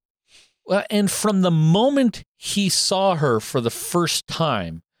creepy. Well, and from the moment he saw her for the first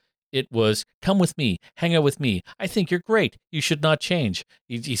time, it was, come with me, hang out with me. I think you're great. You should not change.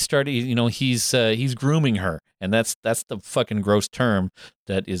 He started, he's grooming her. And that's the fucking gross term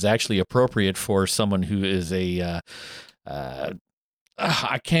that is actually appropriate for someone who is I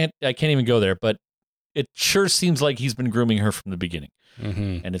can't even go there, but it sure seems like he's been grooming her from the beginning.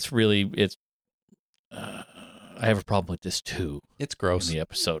 Mm-hmm. And I have a problem with this too. It's gross. In the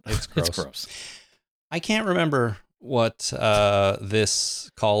episode. It's gross. It's gross. I can't remember what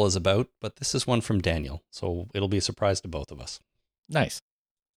this call is about, but this is one from Daniel, so it'll be a surprise to both of us. Nice.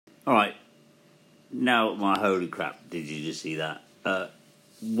 All right. Now, my holy crap, did you just see that?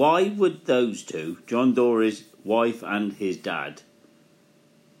 Why would those two, John Dory's wife and his dad,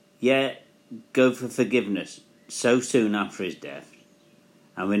 go for forgiveness so soon after his death,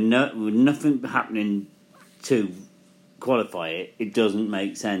 and with nothing happening to qualify it, it doesn't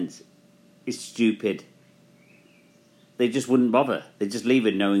make sense. It's stupid. They just wouldn't bother. They'd just leave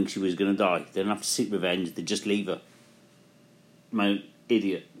her knowing she was going to die. They don't have to seek revenge. They'd just leave her. My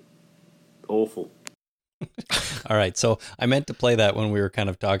idiot. awful. All right, so I meant to play that when we were kind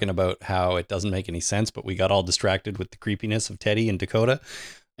of talking about how it doesn't make any sense, but we got all distracted with the creepiness of Teddy and Dakota.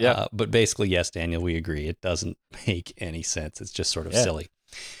 Yeah. But basically, yes, Daniel, we agree. It doesn't make any sense. It's just sort of silly.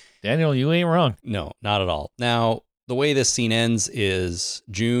 Daniel, you ain't wrong. No, not at all. Now, the way this scene ends is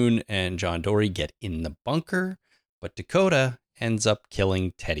June and John Dory get in the bunker, but Dakota ends up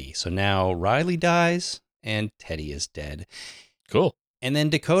killing Teddy. So now Riley dies and Teddy is dead. Cool. And then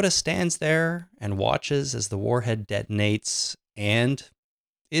Dakota stands there and watches as the warhead detonates and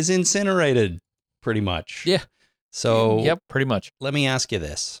is incinerated, pretty much. Yeah. So Yep, pretty much. let me ask you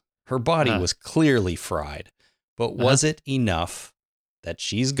this. Her body was clearly fried, but was it enough that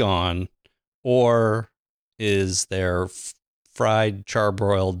she's gone, or is there fried,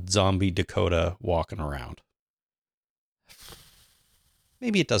 charbroiled zombie Dakota walking around?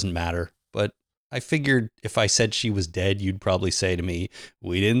 Maybe it doesn't matter, but I figured if I said she was dead, you'd probably say to me,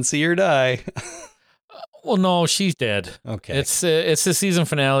 we didn't see her die. Well, no, she's dead. Okay. It's the season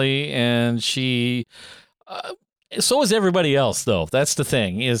finale, and she. So is everybody else, though. That's the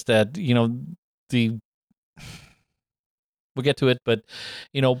thing, is that, we'll get to it, but,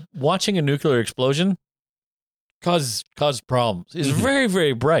 watching a nuclear explosion causes problems. It's very,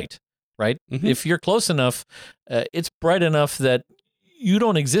 very bright, right? Mhm. If you're close enough, it's bright enough that you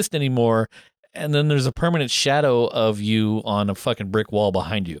don't exist anymore, and then there's a permanent shadow of you on a fucking brick wall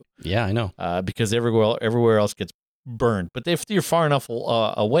behind you. Yeah, I know. Because everywhere else gets burned. But if you're far enough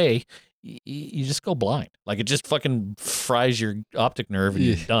away, you just go blind. Like, it just fucking fries your optic nerve and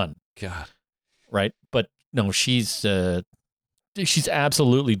you're done. God. Right? But no, she's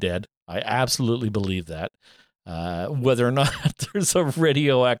absolutely dead. I absolutely believe that. Whether or not there's a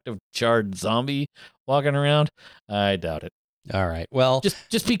radioactive charred zombie walking around, I doubt it. All right. Well,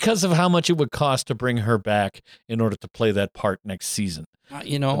 Just because of how much it would cost to bring her back in order to play that part next season.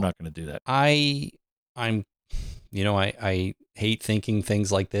 I'm not going to do that. I hate thinking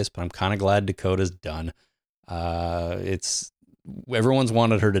things like this, but I'm kind of glad Dakota's done. It's everyone's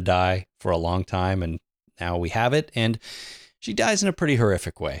wanted her to die for a long time, and now we have it. And she dies in a pretty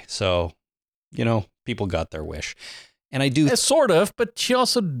horrific way. So, people got their wish. And I do Sort of, but she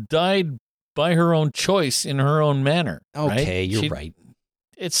also died by her own choice in her own manner. Okay, right? you're right.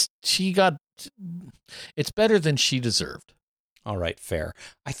 It's better than she deserved. All right, fair.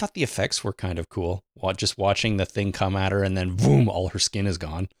 I thought the effects were kind of cool. Just watching the thing come at her and then boom, all her skin is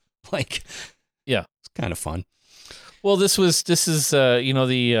gone. Like, yeah, it's kind of fun. Well, this is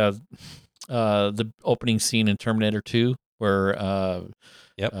the opening scene in Terminator 2 where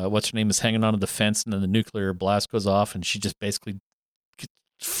what's her name is hanging onto the fence, and then the nuclear blast goes off, and she just basically gets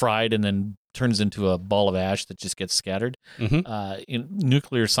fried and then turns into a ball of ash that just gets scattered. Mm-hmm.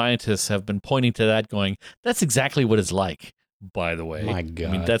 Nuclear scientists have been pointing to that, going, "That's exactly what it's like." By the way, My God.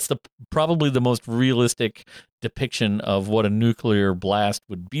 I mean, that's probably the most realistic depiction of what a nuclear blast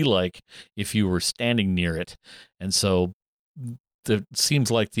would be like if you were standing near it. And so it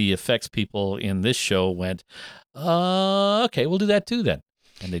seems like the effects people in this show went, okay, we'll do that too then.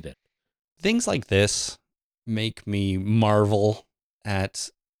 And they did. Things like this make me marvel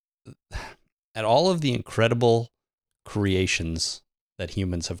at all of the incredible creations that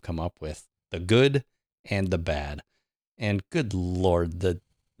humans have come up with, the good and the bad. And good Lord, the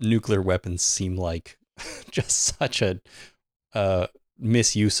nuclear weapons seem like just such a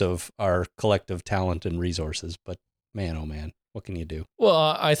misuse of our collective talent and resources. But man, oh man, what can you do? Well,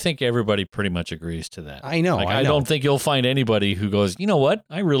 I think everybody pretty much agrees to that. I know. I don't think you'll find anybody who goes, you know what?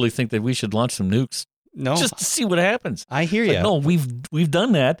 I really think that we should launch some nukes. No, just to see what happens. I hear you. No, we've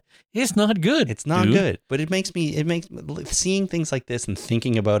done that. It's not good. It's not good. But it makes seeing things like this and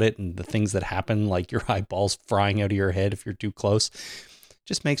thinking about it and the things that happen, like your eyeballs frying out of your head if you're too close,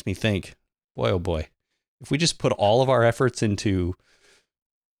 just makes me think, boy, oh boy, if we just put all of our efforts into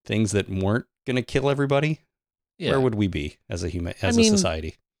things that weren't going to kill everybody, where would we be as a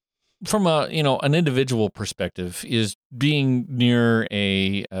society? From an individual perspective, is being near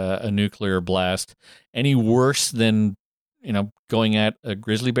a nuclear blast any worse than going at a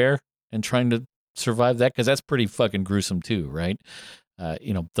grizzly bear and trying to survive that? Because that's pretty fucking gruesome too, right?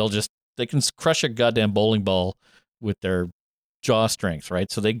 They can crush a goddamn bowling ball with their jaw strength,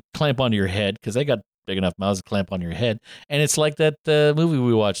 right? So they clamp onto your head because they got big enough mouths to clamp on your head, and it's like that movie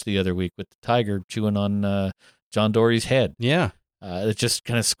we watched the other week with the tiger chewing on John Dory's head. Yeah. It just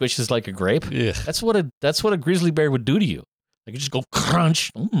kind of squishes like a grape. Yeah. That's what a grizzly bear would do to you. Like, you just go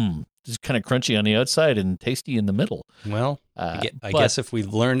crunch, just kind of crunchy on the outside and tasty in the middle. Well, I guess if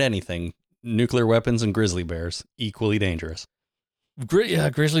we've learned anything, nuclear weapons and grizzly bears equally dangerous.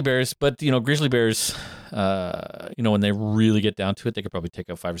 Grizzly bears. But grizzly bears, when they really get down to it, they could probably take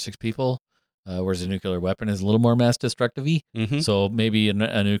out 5 or 6 people. whereas a nuclear weapon is a little more mass destructive-y. Mm-hmm. So maybe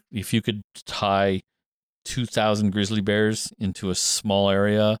if you could tie 2,000 grizzly bears into a small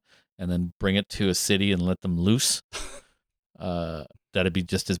area and then bring it to a city and let them loose, that'd be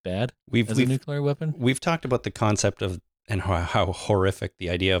just as bad as a nuclear weapon. We've talked about the concept of and how horrific the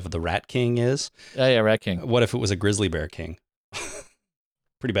idea of the Rat King is. Yeah, Rat King. What if it was a grizzly bear king?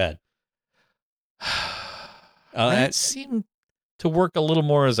 Pretty bad. That seemed to work a little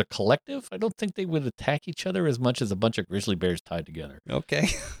more as a collective. I don't think they would attack each other as much as a bunch of grizzly bears tied together. Okay.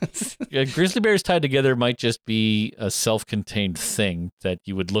 Yeah, grizzly bears tied together might just be a self-contained thing that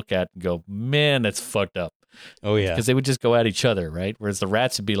you would look at and go, man, that's fucked up. Oh, yeah. Because they would just go at each other, right? Whereas the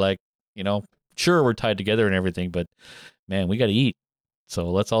rats would be like, sure, we're tied together and everything, but man, we got to eat. So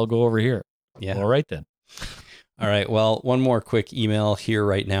let's all go over here. Yeah. All right, then. All right. Well, one more quick email here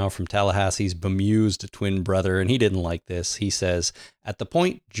right now from Tallahassee's bemused twin brother, and he didn't like this. He says, at the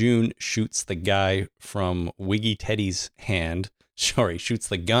point June shoots the guy from Wiggy Teddy's hand, shoots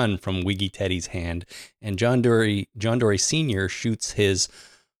the gun from Wiggy Teddy's hand, and John Dory Sr. shoots his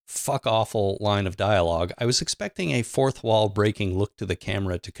fuck awful line of dialogue, I was expecting a fourth wall breaking look to the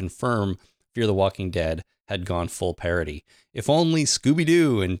camera to confirm Fear the Walking Dead had gone full parody. If only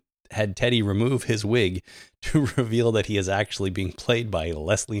Scooby-Doo and had Teddy remove his wig to reveal that he is actually being played by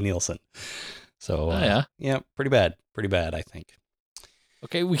Leslie Nielsen. So, yeah, pretty bad, I think.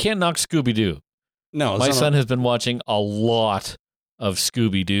 Okay, we can't knock Scooby-Doo. No, my son has been watching a lot of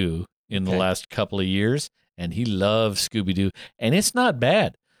Scooby-Doo in the last couple of years, and he loves Scooby-Doo, and it's not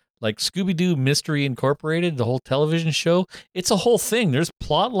bad. Like Scooby-Doo Mystery Incorporated, the whole television show, it's a whole thing. There's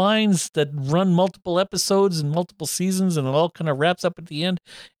plot lines that run multiple episodes and multiple seasons, and it all kind of wraps up at the end.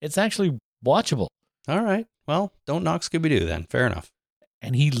 It's actually watchable. All right. Well, don't knock Scooby-Doo then. Fair enough.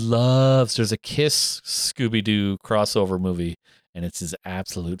 And there's a Kiss Scooby-Doo crossover movie, and it's his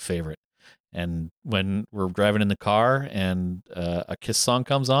absolute favorite. And when we're driving in the car and a Kiss song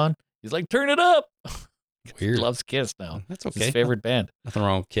comes on, he's like, turn it up. Weird. He loves Kiss now. That's okay. His favorite band. Nothing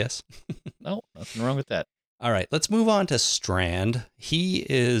wrong with Kiss. No, nothing wrong with that. All right, let's move on to Strand. He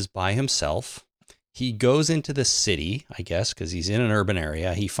is by himself. He goes into the city, I guess, because he's in an urban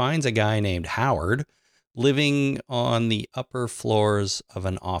area. He finds a guy named Howard living on the upper floors of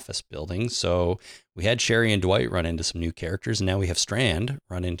an office building. So we had Sherry and Dwight run into some new characters, and now we have Strand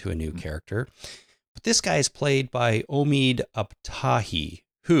run into a new character. But this guy is played by Omid Abtahi,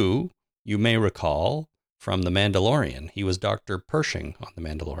 who, you may recall, from The Mandalorian. He was Dr. Pershing on The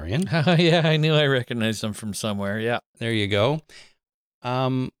Mandalorian. Yeah, I knew I recognized him from somewhere. Yeah. There you go.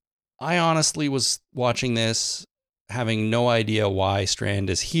 I honestly was watching this having no idea why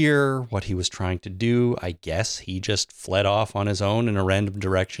Strand is here, what he was trying to do. I guess he just fled off on his own in a random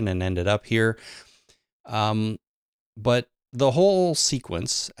direction and ended up here. But the whole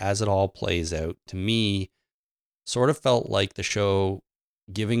sequence, as it all plays out, to me, sort of felt like the show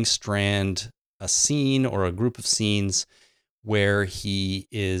giving Strand a scene or a group of scenes where he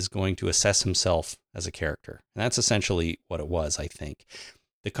is going to assess himself as a character. And that's essentially what it was, I think.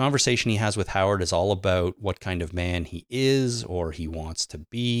 The conversation he has with Howard is all about what kind of man he is or he wants to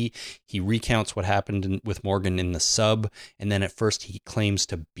be. He recounts what happened with Morgan in the sub, and then at first he claims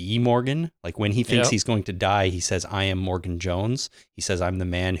to be Morgan. Like when he thinks he's going to die, he says, I am Morgan Jones. He says, I'm the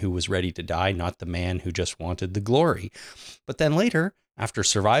man who was ready to die, not the man who just wanted the glory. But then later, after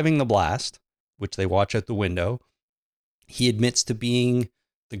surviving the blast, which they watch out the window, he admits to being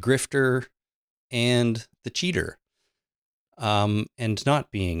the grifter and the cheater, and not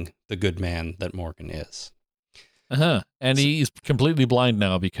being the good man that Morgan is. And he's completely blind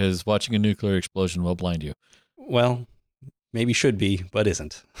now because watching a nuclear explosion will blind you. Well, maybe should be, but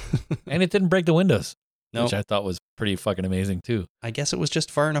isn't. And it didn't break the windows, No. which I thought was pretty fucking amazing too. I guess it was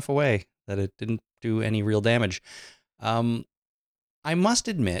just far enough away that it didn't do any real damage. I must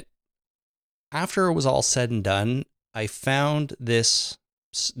admit, after it was all said and done, I found these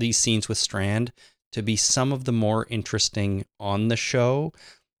scenes with Strand to be some of the more interesting on the show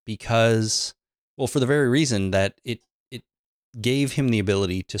because, well, for the very reason that it gave him the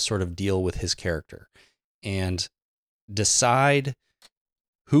ability to sort of deal with his character and decide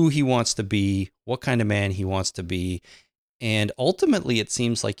who he wants to be, what kind of man he wants to be. And ultimately, it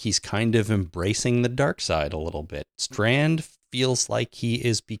seems like he's kind of embracing the dark side a little bit. Strand feels like he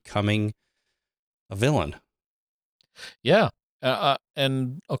is becoming a villain. Yeah.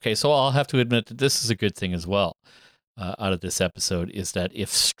 And okay, so I'll have to admit that this is a good thing as well out of this episode is that if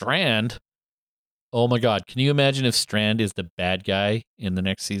Strand, oh my God, can you imagine if Strand is the bad guy in the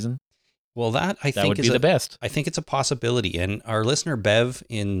next season? Well, that I That think would is be the best. I think it's a possibility. And our listener Bev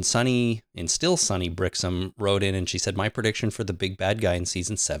in still sunny Brixham wrote in and she said, my prediction for the big bad guy in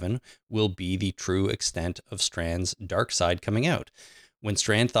season 7 will be the true extent of Strand's dark side coming out. When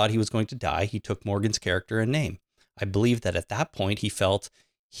Strand thought he was going to die, he took Morgan's character and name. I believe that at that point he felt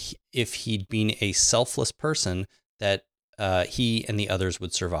if he'd been a selfless person that he and the others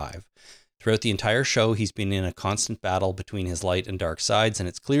would survive. Throughout the entire show, he's been in a constant battle between his light and dark sides, and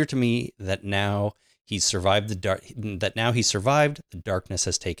it's clear to me that now he's survived the darkness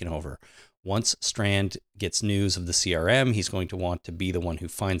has taken over. Once Strand gets news of the CRM, he's going to want to be the one who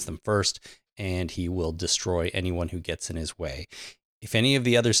finds them first, and he will destroy anyone who gets in his way. If any of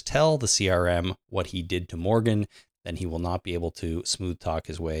the others tell the CRM what he did to Morgan, then he will not be able to smooth talk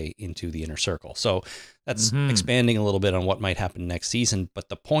his way into the inner circle. So that's expanding a little bit on what might happen next season. But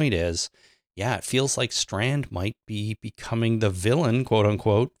the point is, yeah, it feels like Strand might be becoming the villain, quote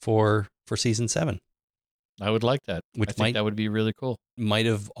unquote, for season 7. I would like that. I think that would be really cool. Might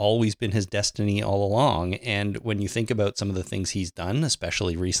have always been his destiny all along. And when you think about some of the things he's done,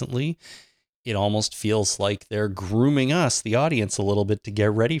 especially recently, it almost feels like they're grooming us, the audience, a little bit to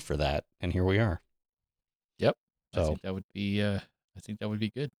get ready for that. And here we are. Yep. So I think that would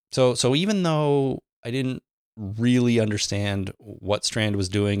be good. So even though I didn't really understand what Strand was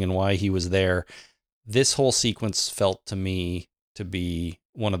doing and why he was there, this whole sequence felt to me to be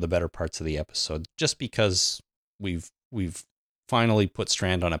one of the better parts of the episode, just because we've finally put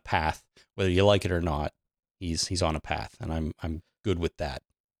Strand on a path, whether you like it or not. He's on a path, and I'm good with that.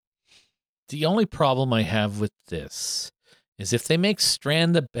 The only problem I have with this is if they make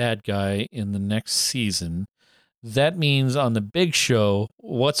Strand the bad guy in the next season, that means on the big show,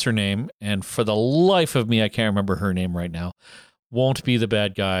 what's her name? And for the life of me, I can't remember her name right now, won't be the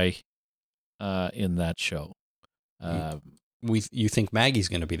bad guy in that show. You think Maggie's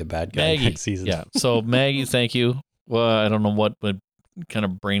going to be the bad guy next season? Yeah. So Maggie, thank you. Well, I don't know what kind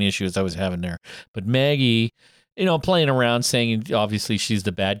of brain issues I was having there, but Maggie, playing around saying obviously she's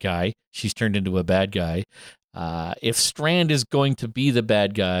the bad guy. She's turned into a bad guy. If Strand is going to be the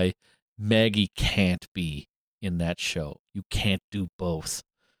bad guy, Maggie can't be in that show. You can't do both.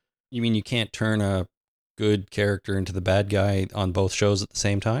 You mean you can't turn a good character into the bad guy on both shows at the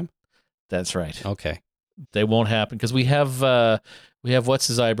same time? That's right. Okay. They won't happen because we have what's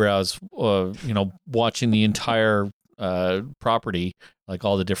his eyebrows, watching the entire property, like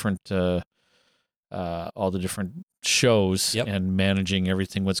all the different shows, yep, and managing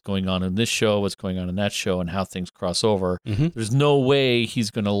everything, what's going on in this show, what's going on in that show, and how things cross over. Mm-hmm. There's no way he's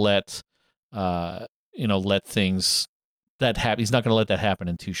going to let things that happen. He's not going to let that happen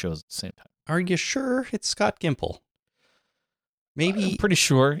in two shows at the same time. Are you sure it's Scott Gimple? Maybe I'm pretty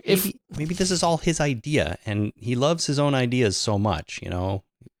sure. Maybe this is all his idea, and he loves his own ideas so much.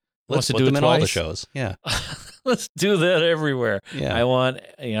 Let's put them in all the shows. Yeah. Let's do that everywhere. Yeah. I want,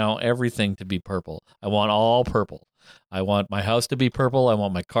 everything to be purple. I want all purple. I want my house to be purple. I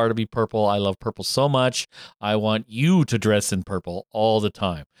want my car to be purple. I love purple so much. I want you to dress in purple all the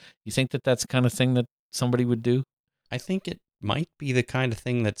time. You think that that's the kind of thing that somebody would do? I think it might be the kind of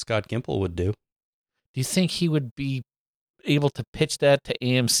thing that Scott Gimple would do. Do you think he would be able to pitch that to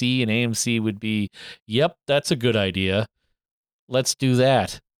AMC, and AMC would be, yep, that's a good idea. Let's do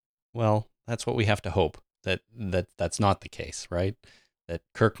that. Well, that's what we have to hope, that's not the case, right? That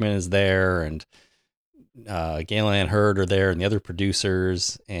Kirkman is there, and Galen and Hurd are there, and the other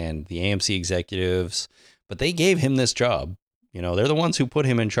producers and the AMC executives, but they gave him this job. They're the ones who put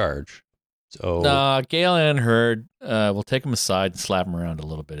him in charge. So Galen and Hurd will take him aside and slap him around a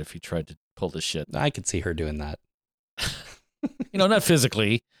little bit if he tried to pull this shit. I could see her doing that. Not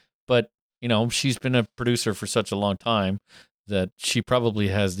physically, but she's been a producer for such a long time that she probably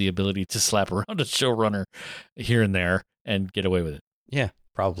has the ability to slap around a showrunner here and there and get away with it. Yeah,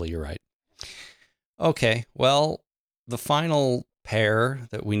 probably. You're right. Okay, well, the final pair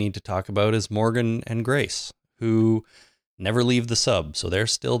that we need to talk about is Morgan and Grace, who never leave the sub, so they're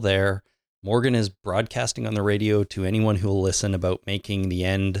still there. Morgan is broadcasting on the radio to anyone who will listen about making the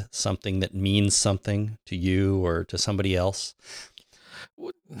end something that means something to you or to somebody else.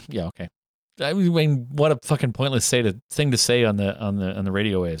 Yeah, okay. I mean, what a fucking pointless thing to say on the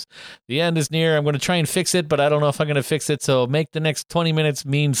radio waves. The end is near. I'm going to try and fix it, but I don't know if I'm going to fix it. So make the next 20 minutes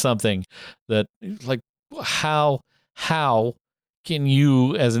mean something. That, like, how can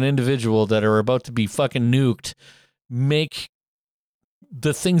you, as an individual that are about to be fucking nuked, make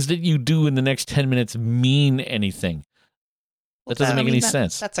the things that you do in the next 10 minutes mean anything? That doesn't make any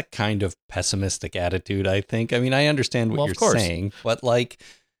sense. That's a kind of pessimistic attitude, I think. I mean, I understand what you're saying, but like,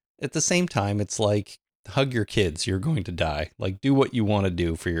 at the same time, it's like, hug your kids. You're going to die. Like, do what you want to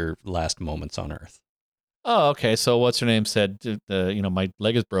do for your last moments on Earth. Oh, okay. So what's her name said, my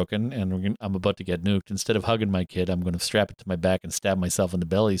leg is broken and I'm about to get nuked. Instead of hugging my kid, I'm going to strap it to my back and stab myself in the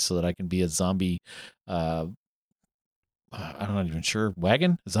belly so that I can be a zombie. I'm not even sure.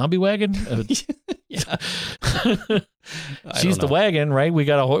 Wagon? A zombie wagon? Yeah. She's the wagon, right? We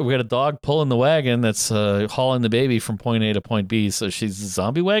got a dog pulling the wagon that's hauling the baby from point A to point B. So she's a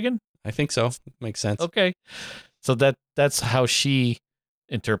zombie wagon? I think so. Makes sense. Okay. So that's how she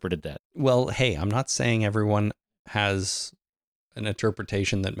interpreted that. Well, hey, I'm not saying everyone has an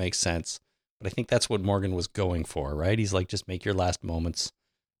interpretation that makes sense, but I think that's what Morgan was going for, right? He's like, just make your last moments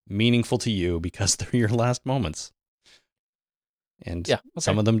meaningful to you because they're your last moments. And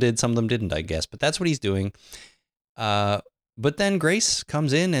some of them did, some of them didn't, I guess. But that's what he's doing. But then Grace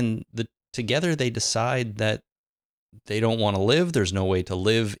comes in and together they decide that they don't want to live. There's no way to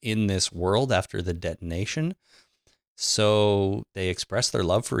live in this world after the detonation. So they express their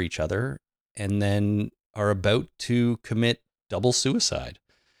love for each other and then are about to commit double suicide.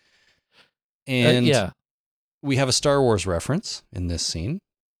 And we have a Star Wars reference in this scene.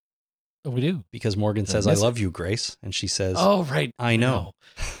 Oh, we do. Because Morgan says, I love you, Grace. And she says, oh, right. I know.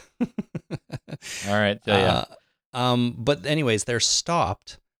 All right. Yeah. But anyways, they're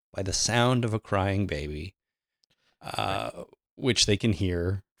stopped by the sound of a crying baby, which they can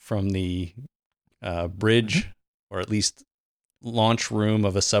hear from the bridge or at least launch room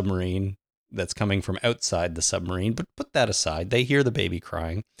of a submarine that's coming from outside the submarine. But put that aside. They hear the baby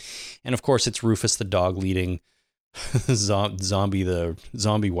crying. And of course, it's Rufus the dog leading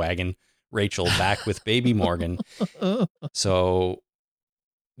zombie wagon Rachel back with baby Morgan. So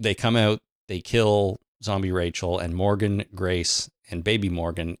they come out, they kill zombie Rachel, and Morgan, Grace, and baby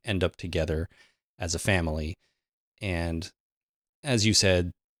Morgan end up together as a family. And as you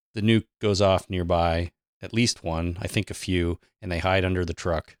said, the nuke goes off nearby, at least one, I think a few, and they hide under the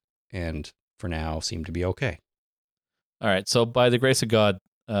truck and for now seem to be okay. All right. So by the grace of God,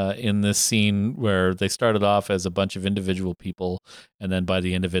 in this scene where they started off as a bunch of individual people, and then by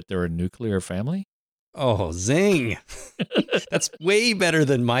the end of it, they're a nuclear family. Oh, zing. That's way better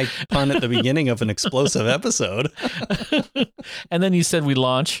than my pun at the beginning of an explosive episode. And then you said we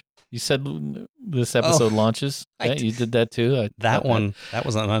launch. You said this episode launches. Yeah, you did that too. That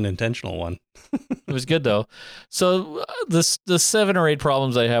was an unintentional one. It was good though. So the 7 or 8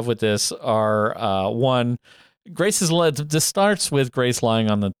 problems I have with this are one, this starts with Grace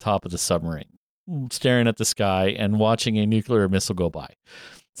lying on the top of the submarine, staring at the sky and watching a nuclear missile go by. Yep.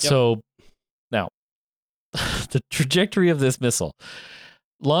 So now the trajectory of this missile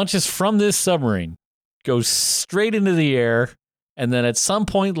launches from this submarine, goes straight into the air. And then at some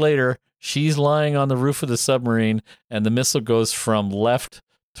point later, she's lying on the roof of the submarine and the missile goes from left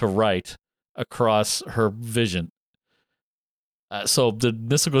to right across her vision. So the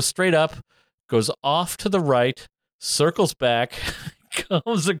missile goes straight up, goes off to the right, circles back,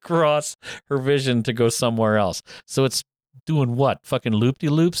 comes across her vision to go somewhere else. So it's doing what? Fucking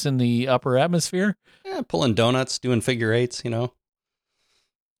loop-de-loops in the upper atmosphere? Yeah, pulling donuts, doing figure eights,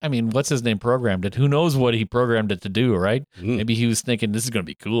 I mean, what's his name programmed it? Who knows what he programmed it to do, right? Maybe he was thinking, this is going to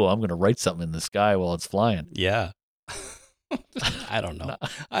be cool. I'm going to write something in the sky while it's flying. Yeah. I don't know.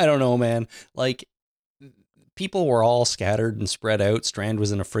 I don't know, man. Like, people were all scattered and spread out. Strand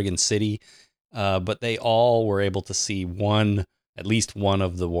was in a friggin' city, but they all were able to see at least one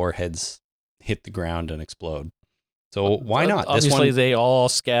of the warheads hit the ground and explode. So why not? Obviously, they all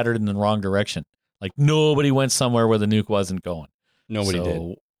scattered in the wrong direction. Like, nobody went somewhere where the nuke wasn't going. Nobody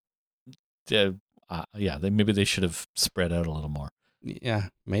did. Maybe they should have spread out a little more. Yeah,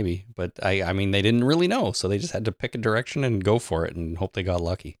 maybe. But I mean, they didn't really know. So they just had to pick a direction and go for it and hope they got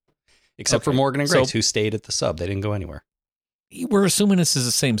lucky. Except for Morgan and Grace, who stayed at the sub. They didn't go anywhere. We're assuming this is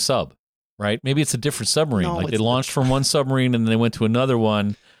the same sub, right? Maybe it's a different submarine. No, they launched from one submarine and then they went to another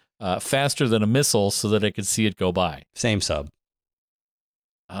one faster than a missile so that they could see it go by. Same sub.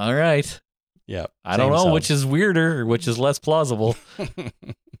 All right. Yeah. I don't know which is weirder or which is less plausible.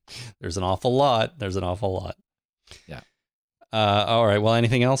 There's an awful lot. Yeah. All right. Well,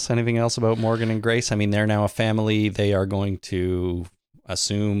 anything else? Anything else about Morgan and Grace? I mean, they're now a family. They are going to I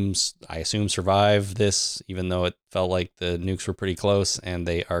assume survive this, even though it felt like the nukes were pretty close, and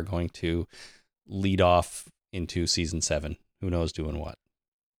they are going to lead off into season 7. Who knows doing what?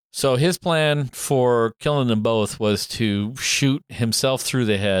 So his plan for killing them both was to shoot himself through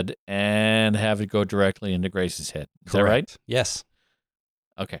the head and have it go directly into Grace's head. Is that right? Yes.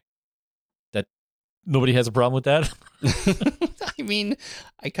 Okay. That nobody has a problem with that? I mean,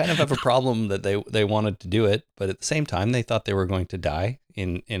 I kind of have a problem that they wanted to do it, but at the same time, they thought they were going to die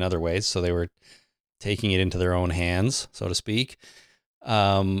in other ways. So they were taking it into their own hands, so to speak.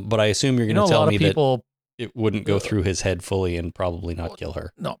 But I assume you're going to tell me that it wouldn't go through his head fully and probably not kill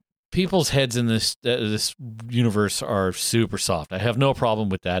her. No. People's heads in this universe are super soft. I have no problem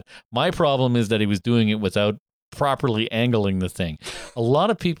with that. My problem is that he was doing it without properly angling the thing. A lot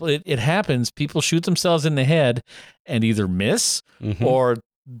of people, it happens. People shoot themselves in the head and either miss or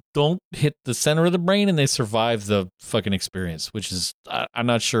don't hit the center of the brain, and they survive the fucking experience, which is, I'm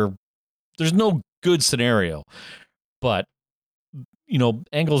not sure. There's no good scenario, but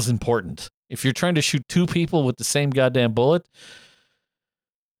angle is important. If you're trying to shoot two people with the same goddamn bullet,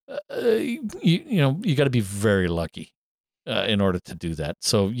 you got to be very lucky in order to do that.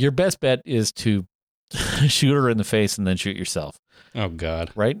 So your best bet is to shoot her in the face and then shoot yourself. Oh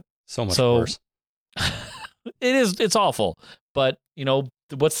God. Right? So much worse. It's awful. But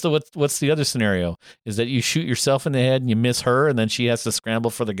what's the other scenario? Is that you shoot yourself in the head and you miss her, and then she has to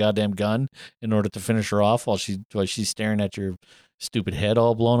scramble for the goddamn gun in order to finish her off while she's staring at your stupid head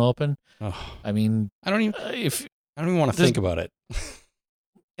all blown open. Oh. I mean, I don't even want to think about it.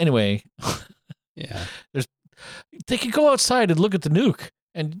 Anyway, yeah. They could go outside and look at the nuke,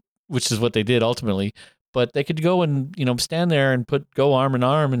 and which is what they did ultimately. But they could go and stand there and go arm in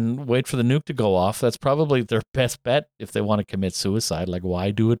arm and wait for the nuke to go off. That's probably their best bet if they want to commit suicide. Like,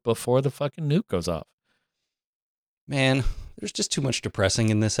 why do it before the fucking nuke goes off? Man, there's just too much depressing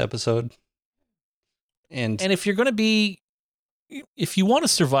in this episode. And if you're going to if you want to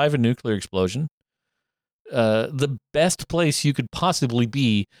survive a nuclear explosion, the best place you could possibly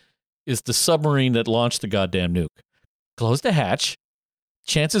be is the submarine that launched the goddamn nuke. Close the hatch.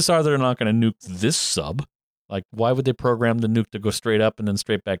 Chances are they're not going to nuke this sub. Like, why would they program the nuke to go straight up and then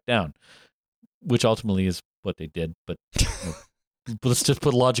straight back down? Which ultimately is what they did. But let's just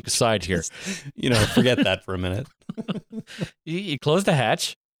put logic aside here. Forget that for a minute. You close the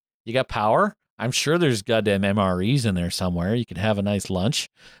hatch. You got power. I'm sure there's goddamn MREs in there somewhere. You can have a nice lunch,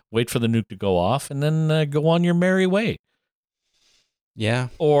 wait for the nuke to go off, and then go on your merry way. Yeah.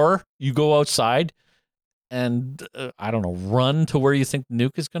 Or you go outside and, run to where you think the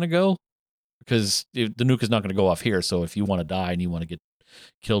nuke is going to go. Because the nuke is not going to go off here. So if you want to die and you want to get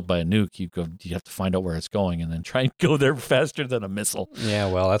killed by a nuke, you have to find out where it's going and then try and go there faster than a missile. Yeah,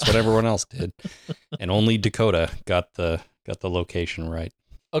 well, that's what everyone else did. And only Dakota got the location right.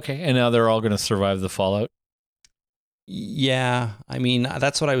 Okay, and now they're all going to survive the fallout? Yeah, I mean,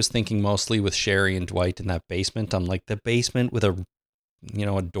 that's what I was thinking mostly with Sherry and Dwight in that basement. I'm like, the basement with a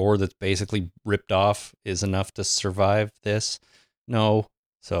door that's basically ripped off is enough to survive this? No.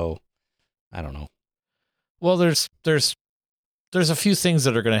 So, I don't know. Well, there's a few things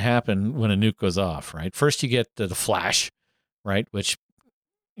that are going to happen when a nuke goes off, right? First, you get the flash, right? Which,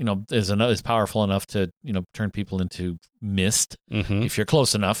 is powerful enough to, turn people into mist. Mm-hmm. If you're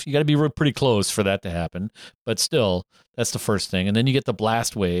close enough. You got to be pretty close for that to happen. But still, that's the first thing. And then you get the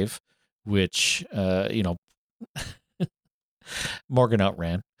blast wave, which, Morgan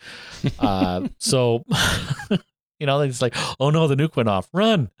outran. So, it's like, oh no, the nuke went off.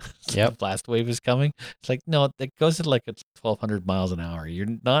 Run. Yep. The blast wave is coming. It's like, no, it goes at like 1,200 miles an hour. You're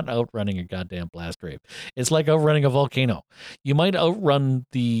not outrunning a goddamn blast wave. It's like outrunning a volcano. You might outrun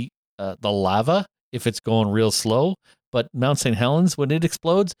the lava if it's going real slow, but Mount St. Helens, when it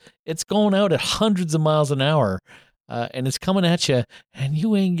explodes, it's going out at hundreds of miles an hour, and it's coming at you, and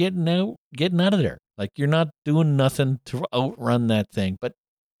you ain't getting out of there. Like, you're not doing nothing to outrun that thing, but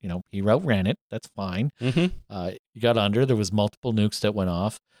he outran it. That's fine. Mm-hmm. You got under. There was multiple nukes that went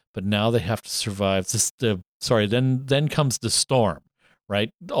off, but now they have to survive. Then comes the storm, right?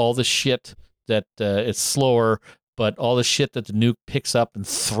 All the shit that it's slower, but all the shit that the nuke picks up and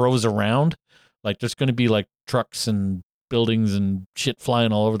throws around. Like, there's going to be like trucks and buildings and shit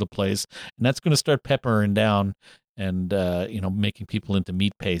flying all over the place, and that's going to start peppering down and making people into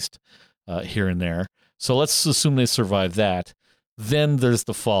meat paste here and there. So let's assume they survive that. Then there's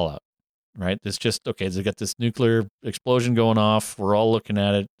the fallout, right? It's just, okay, they got this nuclear explosion going off. We're all looking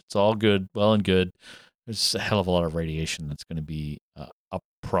at it. It's all good, well and good. There's a hell of a lot of radiation that's going to be a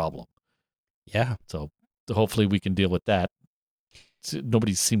problem. Yeah. So hopefully we can deal with that.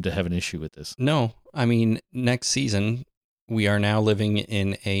 Nobody seemed to have an issue with this. No. I mean, next season, we are now living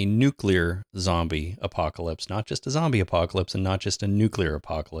in a nuclear zombie apocalypse. Not just a zombie apocalypse and not just a nuclear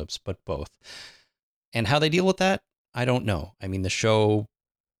apocalypse, but both. And how they deal with that, I don't know. I mean, the show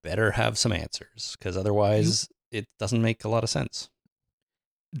better have some answers, because otherwise it doesn't make a lot of sense.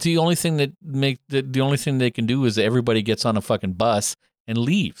 The only thing they can do is everybody gets on a fucking bus and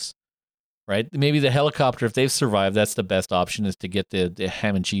leaves, right? Maybe the helicopter, if they've survived, that's the best option, is to get the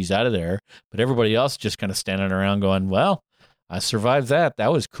ham and cheese out of there. But everybody else just kind of standing around going, well, I survived that.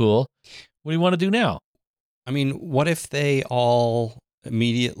 That was cool. What do you want to do now? I mean, what if they all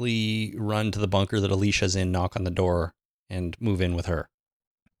immediately run to the bunker that Alicia's in, knock on the door, and move in with her?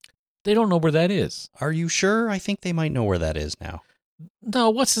 They don't know where that is. Are you sure? I think they might know where that is now. No,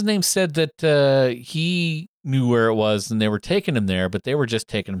 what's his name said that he knew where it was and they were taking him there, but they were just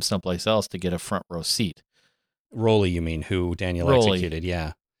taking him someplace else to get a front row seat. Rolly, you mean, who Daniel Rolly. executed,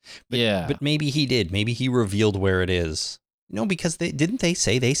 yeah. Yeah. But maybe he did. Maybe he revealed where it is. No, because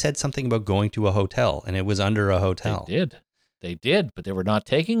they said something about going to a hotel, and it was under a hotel. They did, but they were not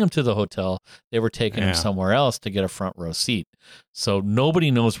taking him to the hotel. They were taking him somewhere else to get a front row seat. So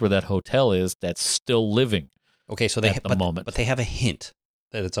nobody knows where that hotel is that's still living. Okay, so but they have a hint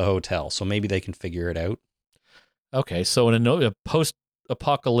that it's a hotel, so maybe they can figure it out. Okay, so in a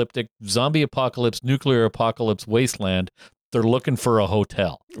post-apocalyptic, zombie apocalypse, nuclear apocalypse wasteland, they're looking for a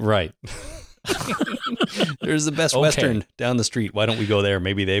hotel. Right. There's the Best Western down the street. Why don't we go there?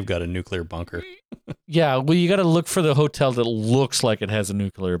 Maybe they've got a nuclear bunker. Yeah, well, you got to look for the hotel that looks like it has a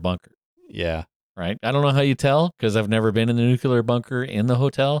nuclear bunker. Yeah. Right? I don't know how you tell because I've never been in the nuclear bunker in the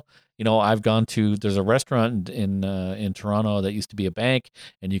hotel. You know, I've gone to, there's a restaurant in Toronto that used to be a bank,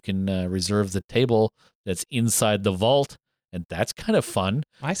 and you can reserve the table that's inside the vault, and that's kind of fun.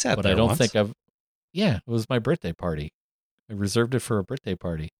 I sat but there I don't once. think it was my birthday party. I reserved it for a birthday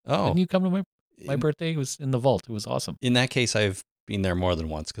party. Oh. Didn't you come to my birthday? It was in the vault. It was awesome. In that case, I've been there more than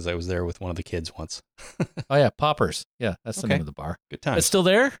once because I was there with one of the kids once. Oh, yeah, Poppers. Yeah, that's the name of the bar. Good time. It's still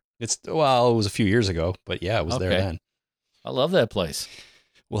there? It was a few years ago, but yeah, it was there then. I love that place.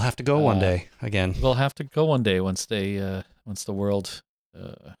 We'll have to go one day again. We'll have to go one day once the world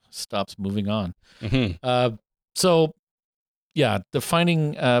stops moving on. Mm-hmm. So, yeah, the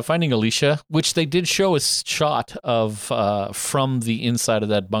finding Alicia, which they did show a shot of from the inside of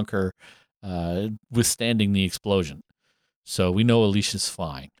that bunker, withstanding the explosion. So we know Alicia's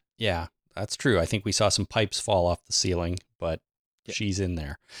fine. Yeah, that's true. I think we saw some pipes fall off the ceiling, but she's in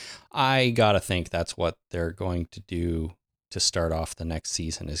there. I gotta think that's what they're going to do to start off the next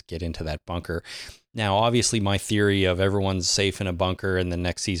season, is get into that bunker. Now, obviously, my theory of everyone's safe in a bunker and the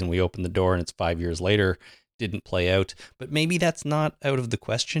next season we open the door and it's 5 years later didn't play out. But maybe that's not out of the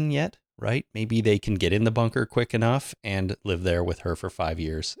question yet, right? Maybe they can get in the bunker quick enough and live there with her for 5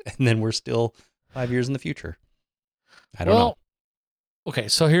 years. And then we're still 5 years in the future. I don't know. Okay,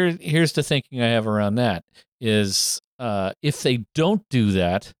 so here's the thinking I have around that is if they don't do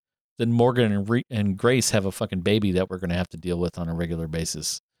that, then Morgan and Grace have a fucking baby that we're going to have to deal with on a regular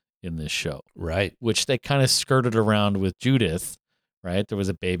basis in this show. Right. Which they kind of skirted around with Judith, right? There was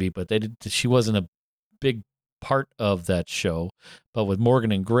a baby, but she wasn't a big part of that show. But with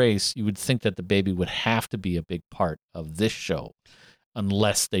Morgan and Grace, you would think that the baby would have to be a big part of this show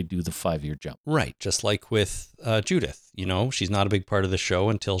unless they do the 5-year jump. Right. Just like with Judith, she's not a big part of the show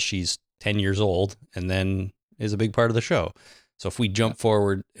until she's 10 years old and then is a big part of the show. So if we jump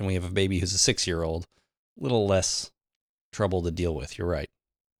forward and we have a baby who's a 6-year-old, a little less trouble to deal with. You're right.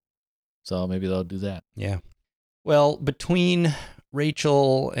 So maybe they'll do that. Yeah. Well, between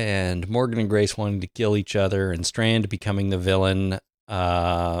Rachel and Morgan and Grace wanting to kill each other and Strand becoming the villain,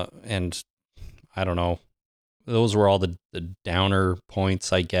 and I don't know, those were all the downer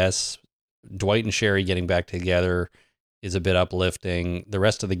points, I guess. Dwight and Sherry getting back together is a bit uplifting. The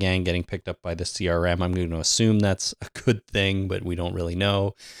rest of the gang getting picked up by the CRM, I'm going to assume that's a good thing, but we don't really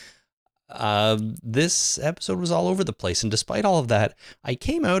know. This episode was all over the place, and despite all of that, I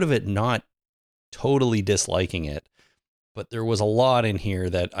came out of it not totally disliking it, but there was a lot in here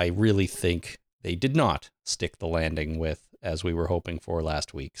that I really think they did not stick the landing with as we were hoping for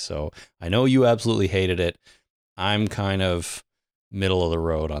last week. So I know you absolutely hated it. I'm kind of middle of the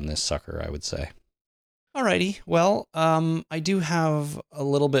road on this sucker, I would say. Alrighty, well, I do have a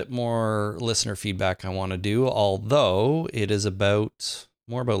little bit more listener feedback I want to do, although it is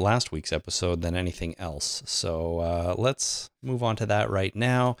more about last week's episode than anything else. So let's move on to that right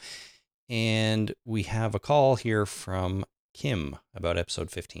now. And we have a call here from Kim about episode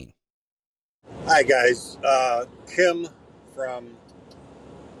 15. Hi, guys. Kim from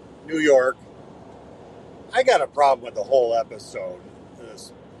New York. I got a problem with the whole episode,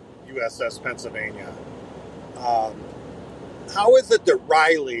 this USS Pennsylvania. How is it that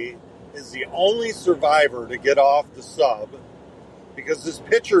Riley is the only survivor to get off the sub? Because his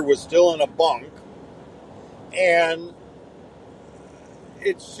pitcher was still in a bunk. And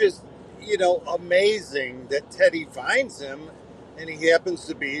it's just, amazing that Teddy finds him and he happens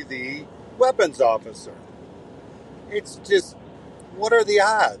to be the weapons officer. It's just, what are the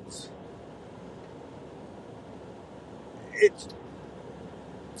odds?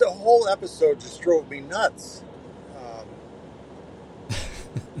 The whole episode just drove me nuts.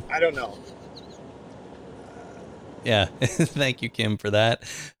 I don't know. Yeah, thank you, Kim, for that.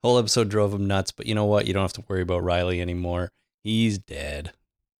 Whole episode drove him nuts, but you know what? You don't have to worry about Riley anymore. He's dead.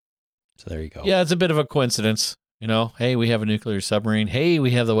 So there you go. Yeah, it's a bit of a coincidence. You know, hey, we have a nuclear submarine. Hey,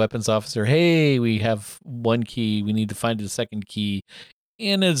 we have the weapons officer. Hey, we have one key. We need to find the second key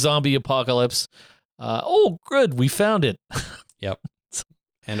in a zombie apocalypse. Oh, good. We found it. Yep.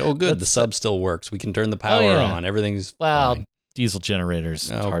 And oh, good. The sub still works. We can turn the power on. Everything's fine. Diesel generators.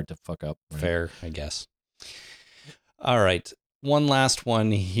 It's hard to fuck up. Right? Fair, I guess. All right. One last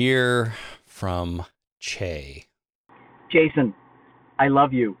one here from Che. Jason, I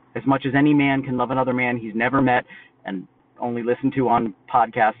love you as much as any man can love another man he's never met and only listened to on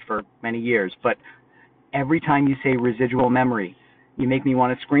podcast for many years. But every time you say residual memory, you make me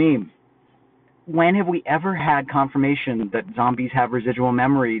want to scream. When have we ever had confirmation that zombies have residual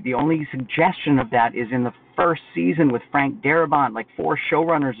memory? The only suggestion of that is in the first season with Frank Darabont, like 4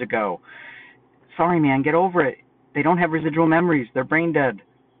 showrunners ago. Sorry, man, get over it. They don't have residual memories. They're brain dead.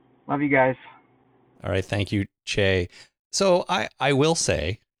 Love you guys. All right. Thank you, Che. So I will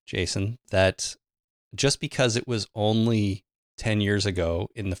say, Jason, that just because it was only 10 years ago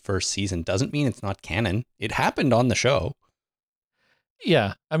in the first season doesn't mean it's not canon. It happened on the show.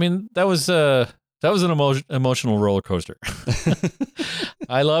 Yeah. I mean, that was an emotional roller coaster.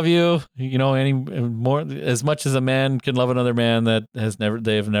 I love you, you know, any more as much as a man can love another man that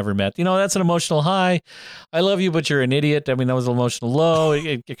they've never met. You know, that's an emotional high. I love you, but you're an idiot. I mean, that was an emotional low.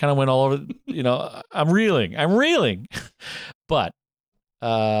 It kind of went all over, you know, I'm reeling. But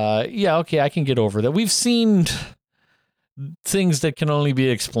yeah, okay, I can get over that. We've seen things that can only be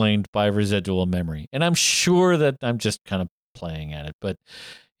explained by residual memory. And I'm sure that I'm just kind of playing at it, but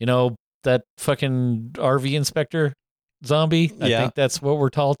you know, that fucking RV inspector zombie. I think that's what we're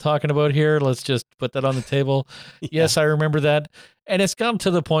talking about here. Let's just put that on the table. Yeah. Yes, I remember that. And it's gotten to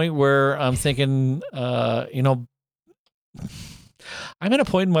the point where I'm thinking, you know, I'm at a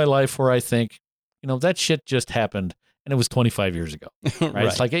point in my life where I think, you know, that shit just happened and it was 25 years ago. Right? Right.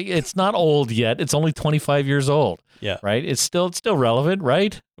 It's like, it's not old yet. It's only 25 years old. Yeah. Right. It's still relevant.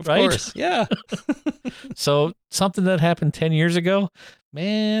 Right. Of course. Yeah. So something that happened 10 years ago,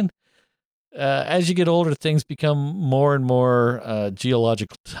 man, as you get older, things become more and more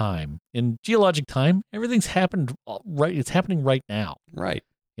geological time. In geologic time, everything's happened right. It's happening right now. Right.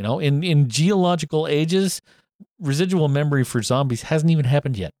 You know, in geological ages, residual memory for zombies hasn't even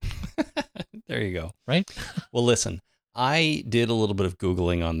happened yet. There you go. Right. Well, listen, I did a little bit of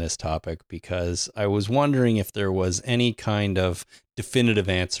Googling on this topic because I was wondering if there was any kind of definitive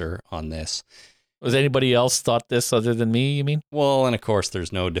answer on this. Was anybody else thought this other than me, you mean? Well, and of course,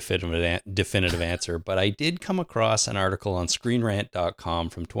 there's no definitive answer, but I did come across an article on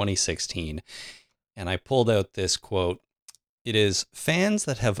ScreenRant.com from 2016, and I pulled out this quote. It is, fans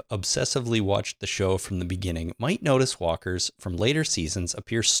that have obsessively watched the show from the beginning might notice walkers from later seasons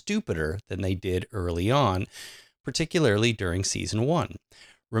appear stupider than they did early on, particularly during season 1.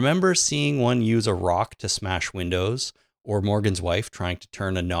 Remember seeing one use a rock to smash windows, or Morgan's wife trying to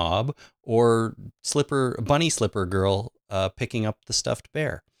turn a knob, or bunny slipper girl picking up the stuffed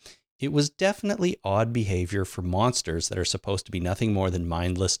bear. It was definitely odd behavior for monsters that are supposed to be nothing more than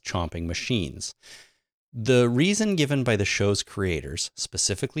mindless chomping machines. The reason given by the show's creators,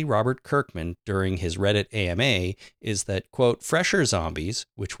 specifically Robert Kirkman during his Reddit AMA, is that, quote, fresher zombies,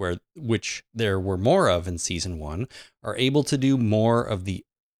 which there were more of in season 1, are able to do more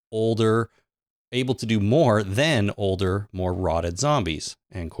than older, more rotted zombies,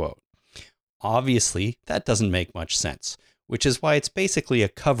 end quote. Obviously, that doesn't make much sense, which is why it's basically a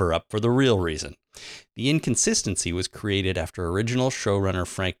cover-up for the real reason. The inconsistency was created after original showrunner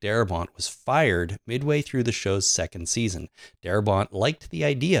Frank Darabont was fired midway through the show's second season. Darabont liked the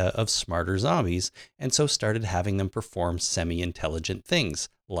idea of smarter zombies, and so started having them perform semi-intelligent things,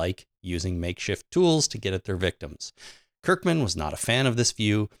 like using makeshift tools to get at their victims. Kirkman was not a fan of this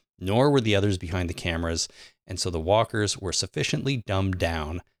view, nor were the others behind the cameras, and so the walkers were sufficiently dumbed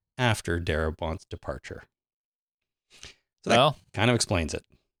down after Darabont's departure. So that kind of explains it.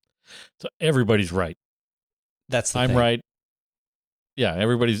 So everybody's right. That's the I'm thing. right. Yeah,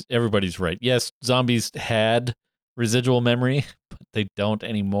 everybody's right. Yes, zombies had residual memory, but they don't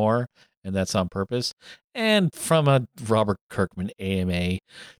anymore, and that's on purpose. And from a Robert Kirkman AMA,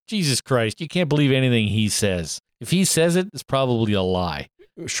 Jesus Christ, you can't believe anything he says. If he says it, it's probably a lie.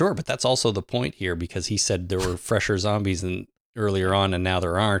 Sure, but that's also the point here, because he said there were fresher zombies earlier on and now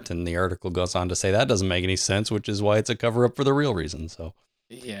there aren't, and the article goes on to say that doesn't make any sense, which is why it's a cover-up for the real reason. So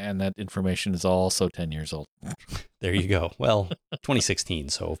yeah, and that information is also 10 years old. There you go. Well, 2016,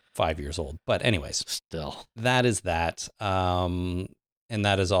 so 5 years old. But anyways, still, that is that. And And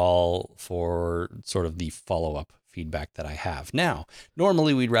that is all for sort of the follow-up feedback that I have. Now,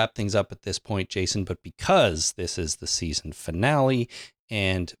 normally we'd wrap things up at this point, Jason, but because this is the season finale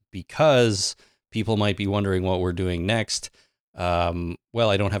and because people might be wondering what we're doing next, well,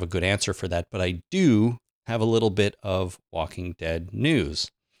 I don't have a good answer for that, but I do have a little bit of Walking Dead news.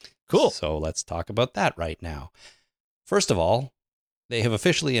 Cool. So let's talk about that right now. First of all, they have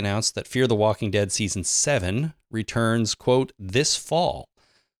officially announced that Fear the Walking Dead Season 7 returns, quote, this fall.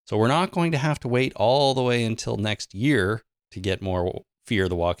 So we're not going to have to wait all the way until next year to get more Fear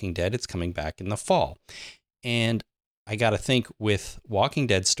the Walking Dead. It's coming back in the fall. And I got to think, with Walking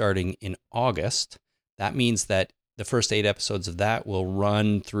Dead starting in August, that means that the first 8 episodes of that will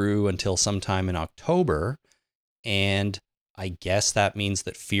run through until sometime in October. And I guess that means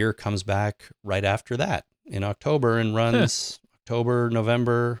that Fear comes back right after that in October and runs October,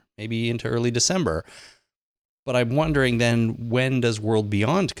 November, maybe into early December. But I'm wondering then, when does World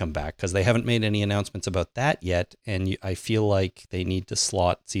Beyond come back? Because they haven't made any announcements about that yet. And I feel like they need to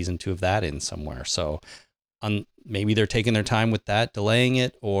slot season 2 of that in somewhere. So maybe they're taking their time with that, delaying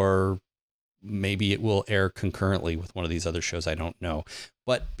it, or maybe it will air concurrently with one of these other shows. I don't know.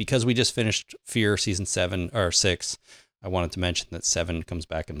 But because we just finished Fear season 7 or 6, I wanted to mention that 7 comes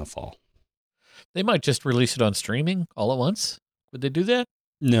back in the fall. They might just release it on streaming all at once. Would they do that?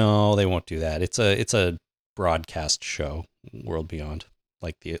 No, they won't do that. It's a broadcast show, World Beyond,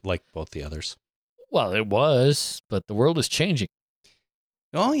 like both the others. Well, it was, but the world is changing.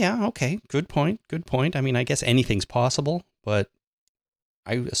 Oh yeah, okay. Good point. I mean, I guess anything's possible, but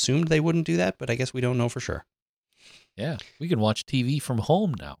I assumed they wouldn't do that, but I guess we don't know for sure. Yeah, we can watch TV from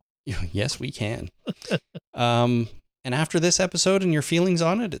home now. Yes, we can. And after this episode and your feelings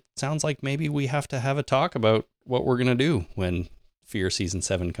on it, it sounds like maybe we have to have a talk about what we're going to do when Fear Season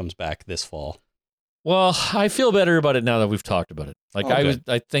 7 comes back this fall. Well, I feel better about it now that we've talked about it. Like good.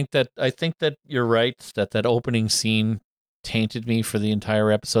 I think that you're right, that opening scene tainted me for the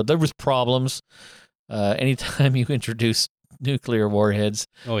entire episode. There was problems. Anytime you introduce nuclear warheads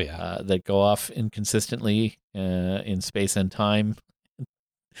that go off inconsistently in space and time,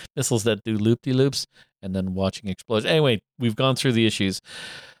 missiles that do loop-de-loops, and then watching explosions. Anyway, we've gone through the issues.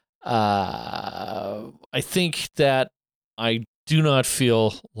 I think that I do not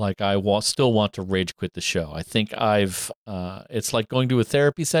feel like I still want to rage quit the show. I think it's like going to a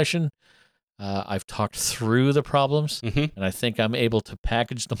therapy session. I've talked through the problems, and I think I'm able to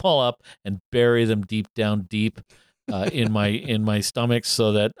package them all up and bury them deep in my stomach,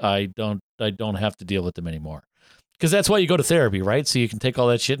 so that I don't have to deal with them anymore. Because that's why you go to therapy, right? So you can take all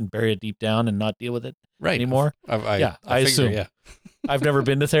that shit and bury it deep down and not deal with it anymore. I assume. Yeah. I've never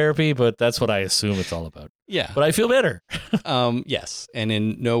been to therapy, but that's what I assume it's all about. Yeah. But I feel better. Yes. And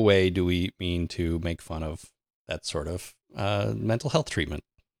in no way do we mean to make fun of that sort of mental health treatment.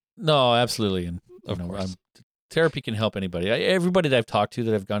 No, absolutely. And of course. Therapy can help anybody. Everybody that I've talked to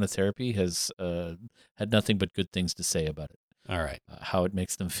that have gone to therapy has had nothing but good things to say about it. All right. How it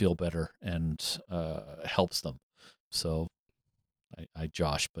makes them feel better and helps them. So I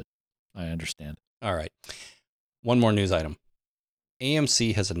josh, but I understand. All right. One more news item.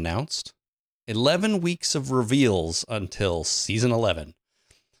 AMC has announced 11 weeks of reveals until season 11.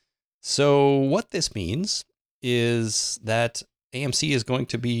 So what this means is that AMC is going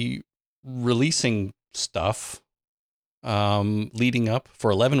to be releasing stuff leading up for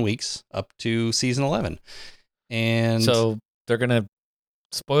 11 weeks up to season 11. And so they're going to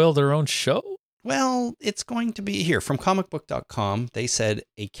spoil their own show? Well, it's going to be here from comicbook.com. They said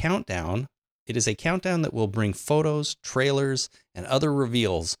a countdown. It is a countdown that will bring photos, trailers, and other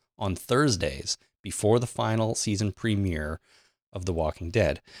reveals on Thursdays before the final season premiere of The Walking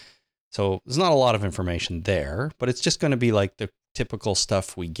Dead. So there's not a lot of information there, but it's just going to be like the typical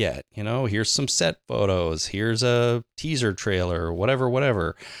stuff we get. You know, here's some set photos, here's a teaser trailer,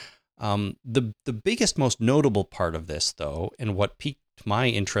 whatever. The biggest, most notable part of this, though, and what piqued my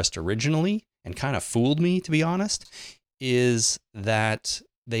interest originally and kind of fooled me, to be honest, is that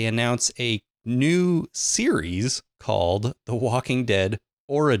they announce a new series called The Walking Dead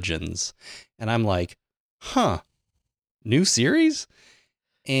Origins. And I'm like, new series?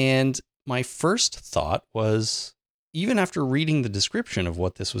 And my first thought was, even after reading the description of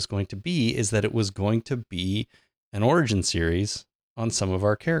what this was going to be, is that it was going to be an origin series on some of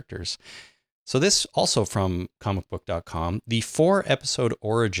our characters. So this, also from comicbook.com, the 4-episode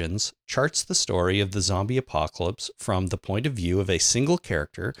Origins charts the story of the zombie apocalypse from the point of view of a single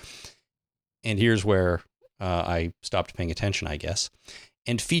character. And here's where I stopped paying attention, I guess.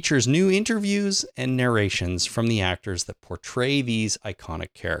 And features new interviews and narrations from the actors that portray these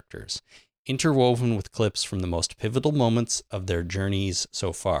iconic characters. interwoven with clips from the most pivotal moments of their journeys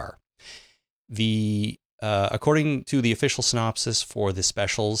so far. According to the official synopsis for the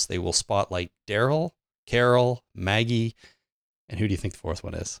specials, they will spotlight Daryl, Carol, Maggie, and who do you think the fourth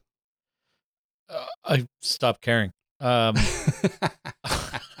one is? I stopped caring.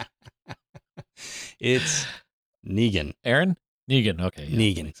 It's Negan. Aaron? Negan. Okay.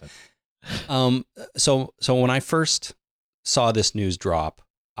 Yeah, Negan. makes sense. So when I first saw this news drop,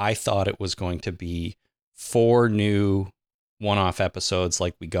 I thought it was going to be 4 new one-off episodes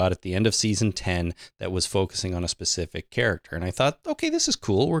like we got at the end of season 10 that was focusing on a specific character. And I thought, okay, this is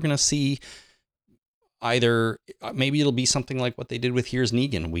cool. We're going to see either, maybe it'll be something like what they did with Here's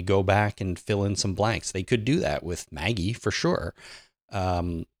Negan. We go back and fill in some blanks. They could do that with Maggie for sure.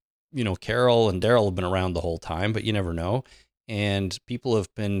 Carol and Daryl have been around the whole time, but you never know. And people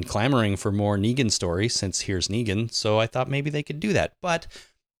have been clamoring for more Negan stories since Here's Negan. So I thought maybe they could do that, but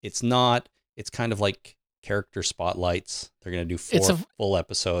it's not. It's kind of like character spotlights. They're going to do 4 full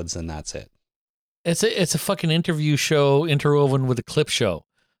episodes and that's it. It's a fucking interview show interwoven with a clip show.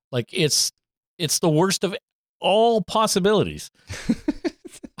 Like it's the worst of all possibilities.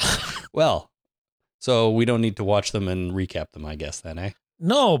 Well, so we don't need to watch them and recap them, I guess, then, eh?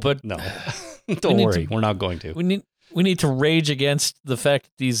 No, but no. Don't worry, we're not going to. We need to rage against the fact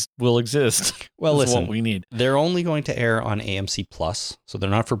that these will exist. Well, listen, what we need. They're only going to air on AMC Plus, so they're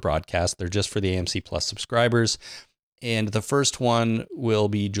not for broadcast. They're just for the AMC Plus subscribers. And the first one will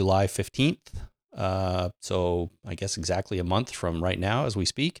be July 15th. So I guess exactly a month from right now as we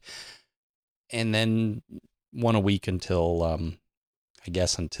speak. And then one a week until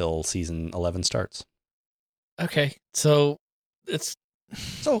season 11 starts. Okay, so it's...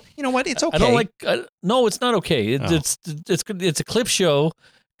 So, you know what? It's okay. I don't like... no, it's not okay. It's a clip show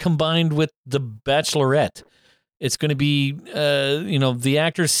combined with The Bachelorette. It's going to be, the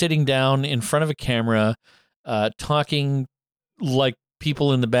actors sitting down in front of a camera, talking like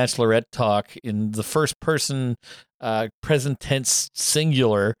people in The Bachelorette talk in the first person, present tense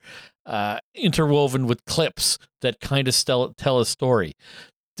singular, interwoven with clips that kind of tell a story.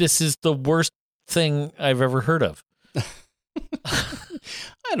 This is the worst thing I've ever heard of.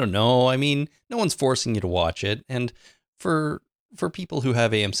 I don't know. I mean, no one's forcing you to watch it. And for people who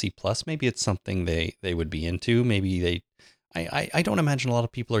have AMC Plus, maybe it's something they would be into. Maybe I don't imagine a lot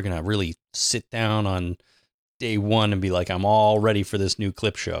of people are going to really sit down on day one and be like, I'm all ready for this new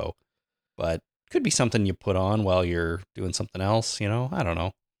clip show. But could be something you put on while you're doing something else, I don't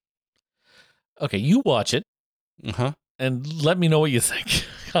know. Okay, you watch it. Uh-huh. And let me know what you think.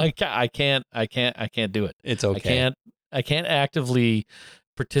 I can't do it. It's okay. I can't actively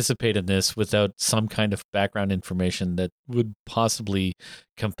participate in this without some kind of background information that would possibly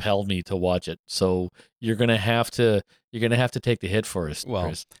compel me to watch it. So you're gonna have to take the hit for us. Well,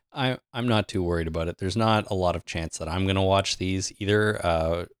 Chris. I'm not too worried about it. There's not a lot of chance that I'm gonna watch these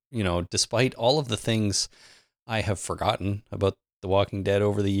either. Despite all of the things I have forgotten about The Walking Dead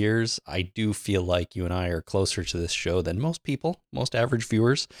over the years, I do feel like you and I are closer to this show than most people, most average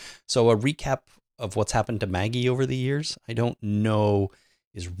viewers. So a recap of what's happened to Maggie over the years, I don't know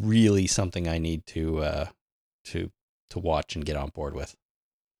is really something I need to watch and get on board with.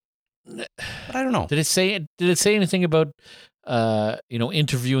 But I don't know. Did it say anything about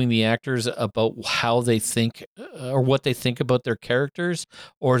interviewing the actors about how they think or what they think about their characters,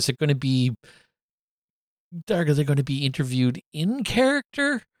 or is it going to be are they going to be interviewed in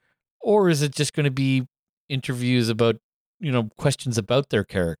character, or is it just going to be interviews about questions about their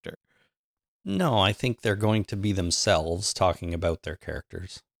character? No, I think they're going to be themselves talking about their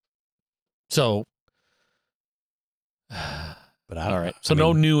characters. So, but I don't all right. know. So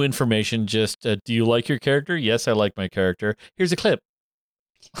no new information. Just do you like your character? Yes, I like my character. Here's a clip.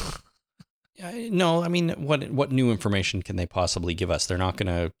 No, I mean, what new information can they possibly give us? They're not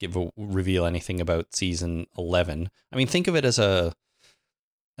going to reveal anything about season 11. I mean, think of it as a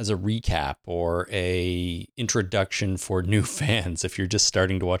recap or a introduction for new fans if you're just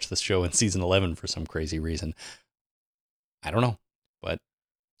starting to watch the show in season 11 for some crazy reason. I don't know, but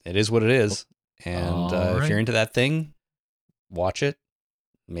it is what it is. And if you're into that thing, watch it.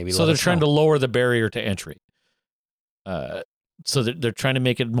 Maybe so they're trying to lower the barrier to entry. So they're trying to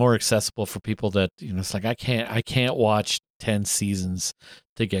make it more accessible for people that, it's like, I can't watch 10 seasons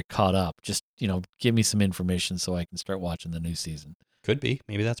to get caught up. Just, give me some information so I can start watching the new season. Could be.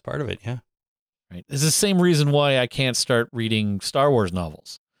 Maybe that's part of it. Yeah. Right. It's the same reason why I can't start reading Star Wars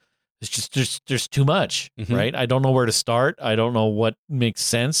novels. It's just there's too much, right? I don't know where to start. I don't know what makes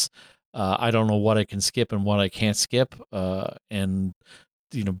sense. I don't know what I can skip and what I can't skip. And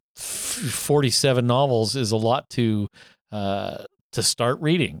 47 novels is a lot to start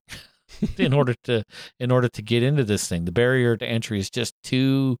reading. in order to get into this thing. The barrier to entry is just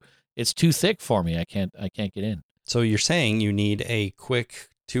too thick for me. I can't get in. So you're saying you need a quick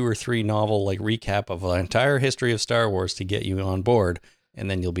 2 or 3 novel like recap of the entire history of Star Wars to get you on board, and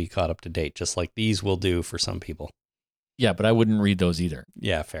then you'll be caught up to date, just like these will do for some people. Yeah, but I wouldn't read those either.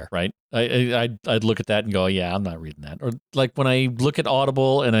 Yeah, fair. Right? I'd look at that and go, yeah, I'm not reading that. Or like when I look at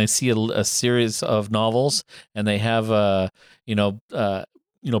Audible and I see a series of novels and they have book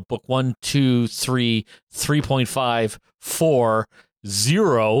 1, 2, 3, 3.5, 4,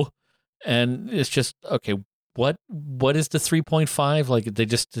 0, and it's just okay. What is the 3.5? Like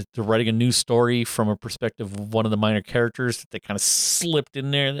they're writing a new story from a perspective of one of the minor characters that they kind of slipped in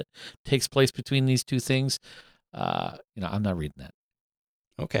there that takes place between these two things. I'm not reading that.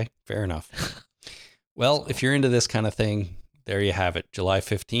 Okay, fair enough. Well, if you're into this kind of thing, there you have it. July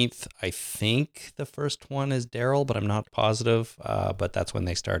 15th. I think the first one is Daryl, but I'm not positive. But that's when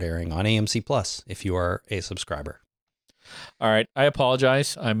they start airing on AMC Plus if you are a subscriber. All right. I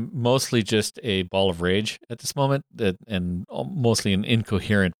apologize. I'm mostly just a ball of rage at this moment, and mostly an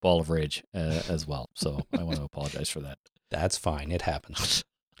incoherent ball of rage as well. So I want to apologize for that. That's fine. It happens.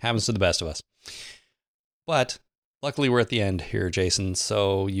 Happens to the best of us. But luckily we're at the end here, Jason,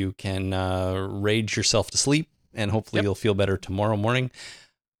 so you can rage yourself to sleep, and hopefully you'll feel better tomorrow morning.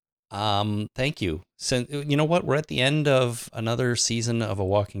 Thank you. So, you know what? We're at the end of another season of a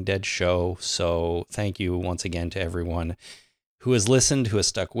Walking Dead show. So thank you once again to everyone who has listened, who has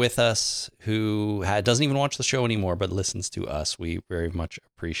stuck with us, who doesn't even watch the show anymore, but listens to us. We very much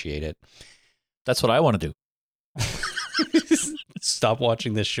appreciate it. That's what I want to do. Stop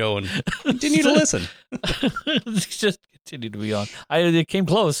watching this show and continue to listen. Just continue to be on. It came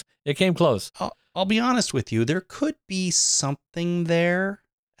close. I'll be honest with you. There could be something there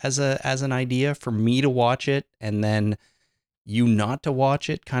as an idea for me to watch it and then you not to watch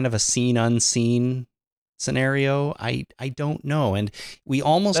it, kind of a seen unseen scenario. I don't know. And we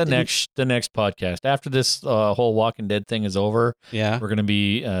almost the next podcast after this whole Walking Dead thing is over. Yeah, we're going to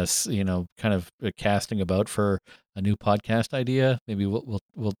be kind of casting about for a new podcast idea. Maybe we'll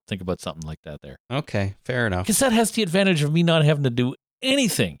think about something like that there. Okay, fair enough. Because that has the advantage of me not having to do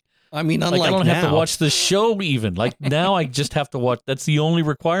anything. I mean, unlike I don't now. have to watch the show even. Like now I just have to watch. That's the only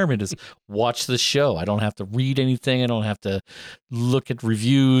requirement is watch the show. I don't have to read anything. I don't have to look at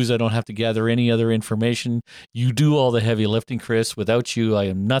reviews. I don't have to gather any other information. You do all the heavy lifting, Chris. Without you, I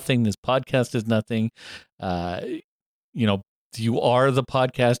am nothing. This podcast is nothing. You are the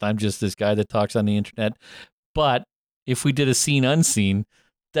podcast. I'm just this guy that talks on the internet. But if we did a seen unseen,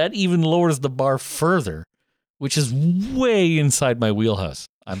 that even lowers the bar further, which is way inside my wheelhouse.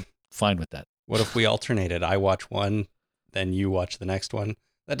 I'm fine with that. What if we alternated? I watch one, then you watch the next one.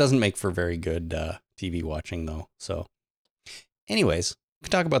 That doesn't make for very good TV watching, though. So anyways, we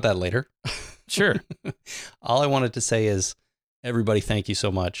can talk about that later. Sure. All I wanted to say is, everybody, thank you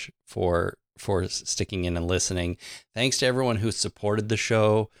so much for sticking in and listening. Thanks to everyone who supported the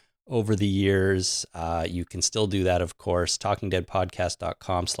show over the years. You can still do that, of course.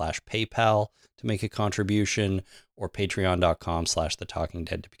 TalkingDeadPodcast.com/PayPal to make a contribution, or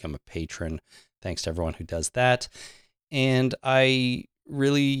Patreon.com/TheTalkingDead to become a patron. Thanks to everyone who does that. And I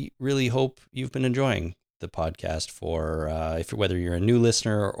really, really hope you've been enjoying the podcast for whether you're a new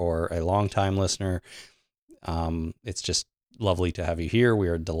listener or a long-time listener. It's just lovely to have you here. We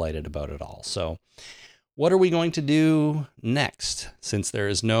are delighted about it all. So what are we going to do next, since there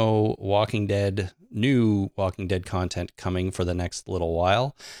is no new Walking Dead content coming for the next little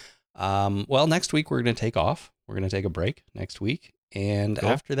while? Well, next week we're going to take off. We're going to take a break next week. And cool.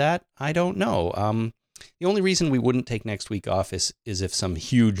 After that, I don't know. The only reason we wouldn't take next week off is if some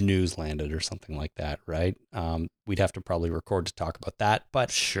huge news landed or something like that, right? We'd have to probably record to talk about that.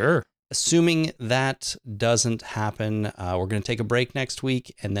 But sure. Assuming that doesn't happen, we're going to take a break next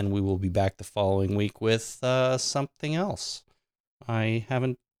week, and then we will be back the following week with something else. I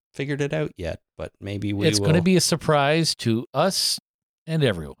haven't figured it out yet, but maybe we will. It's going to be a surprise to us and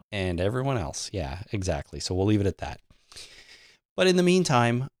everyone. And everyone else. Yeah, exactly. So we'll leave it at that. But in the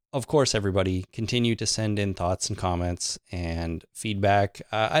meantime, of course, everybody, continue to send in thoughts and comments and feedback.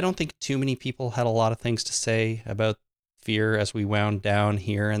 I don't think too many people had a lot of things to say about Fear as we wound down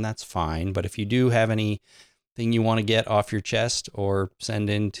here, and that's fine. But if you do have anything you want to get off your chest or send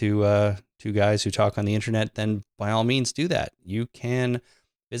in to two guys who talk on the internet, then by all means do that. You can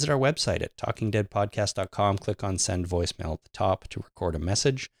visit our website at talkingdeadpodcast.com, click on send voicemail at the top to record a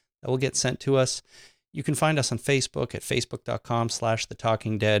message that will get sent to us. You can find us on Facebook at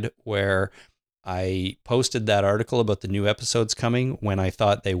facebook.com/thetalkingdead, where I posted that article about the new episodes coming when I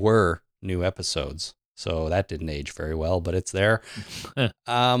thought they were new episodes. So that didn't age very well, but it's there.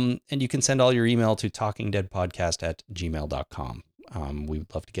 And you can send all your email to talkingdeadpodcast@gmail.com.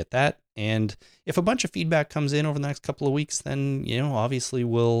 We'd love to get that. And if a bunch of feedback comes in over the next couple of weeks, then, obviously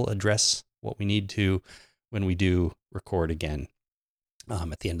we'll address what we need to when we do record again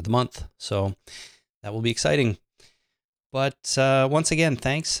at the end of the month. So that will be exciting. But once again,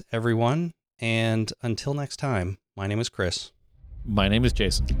 thanks, everyone. And until next time, my name is Chris. My name is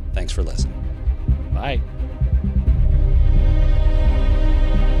Jason. Thanks for listening. Bye.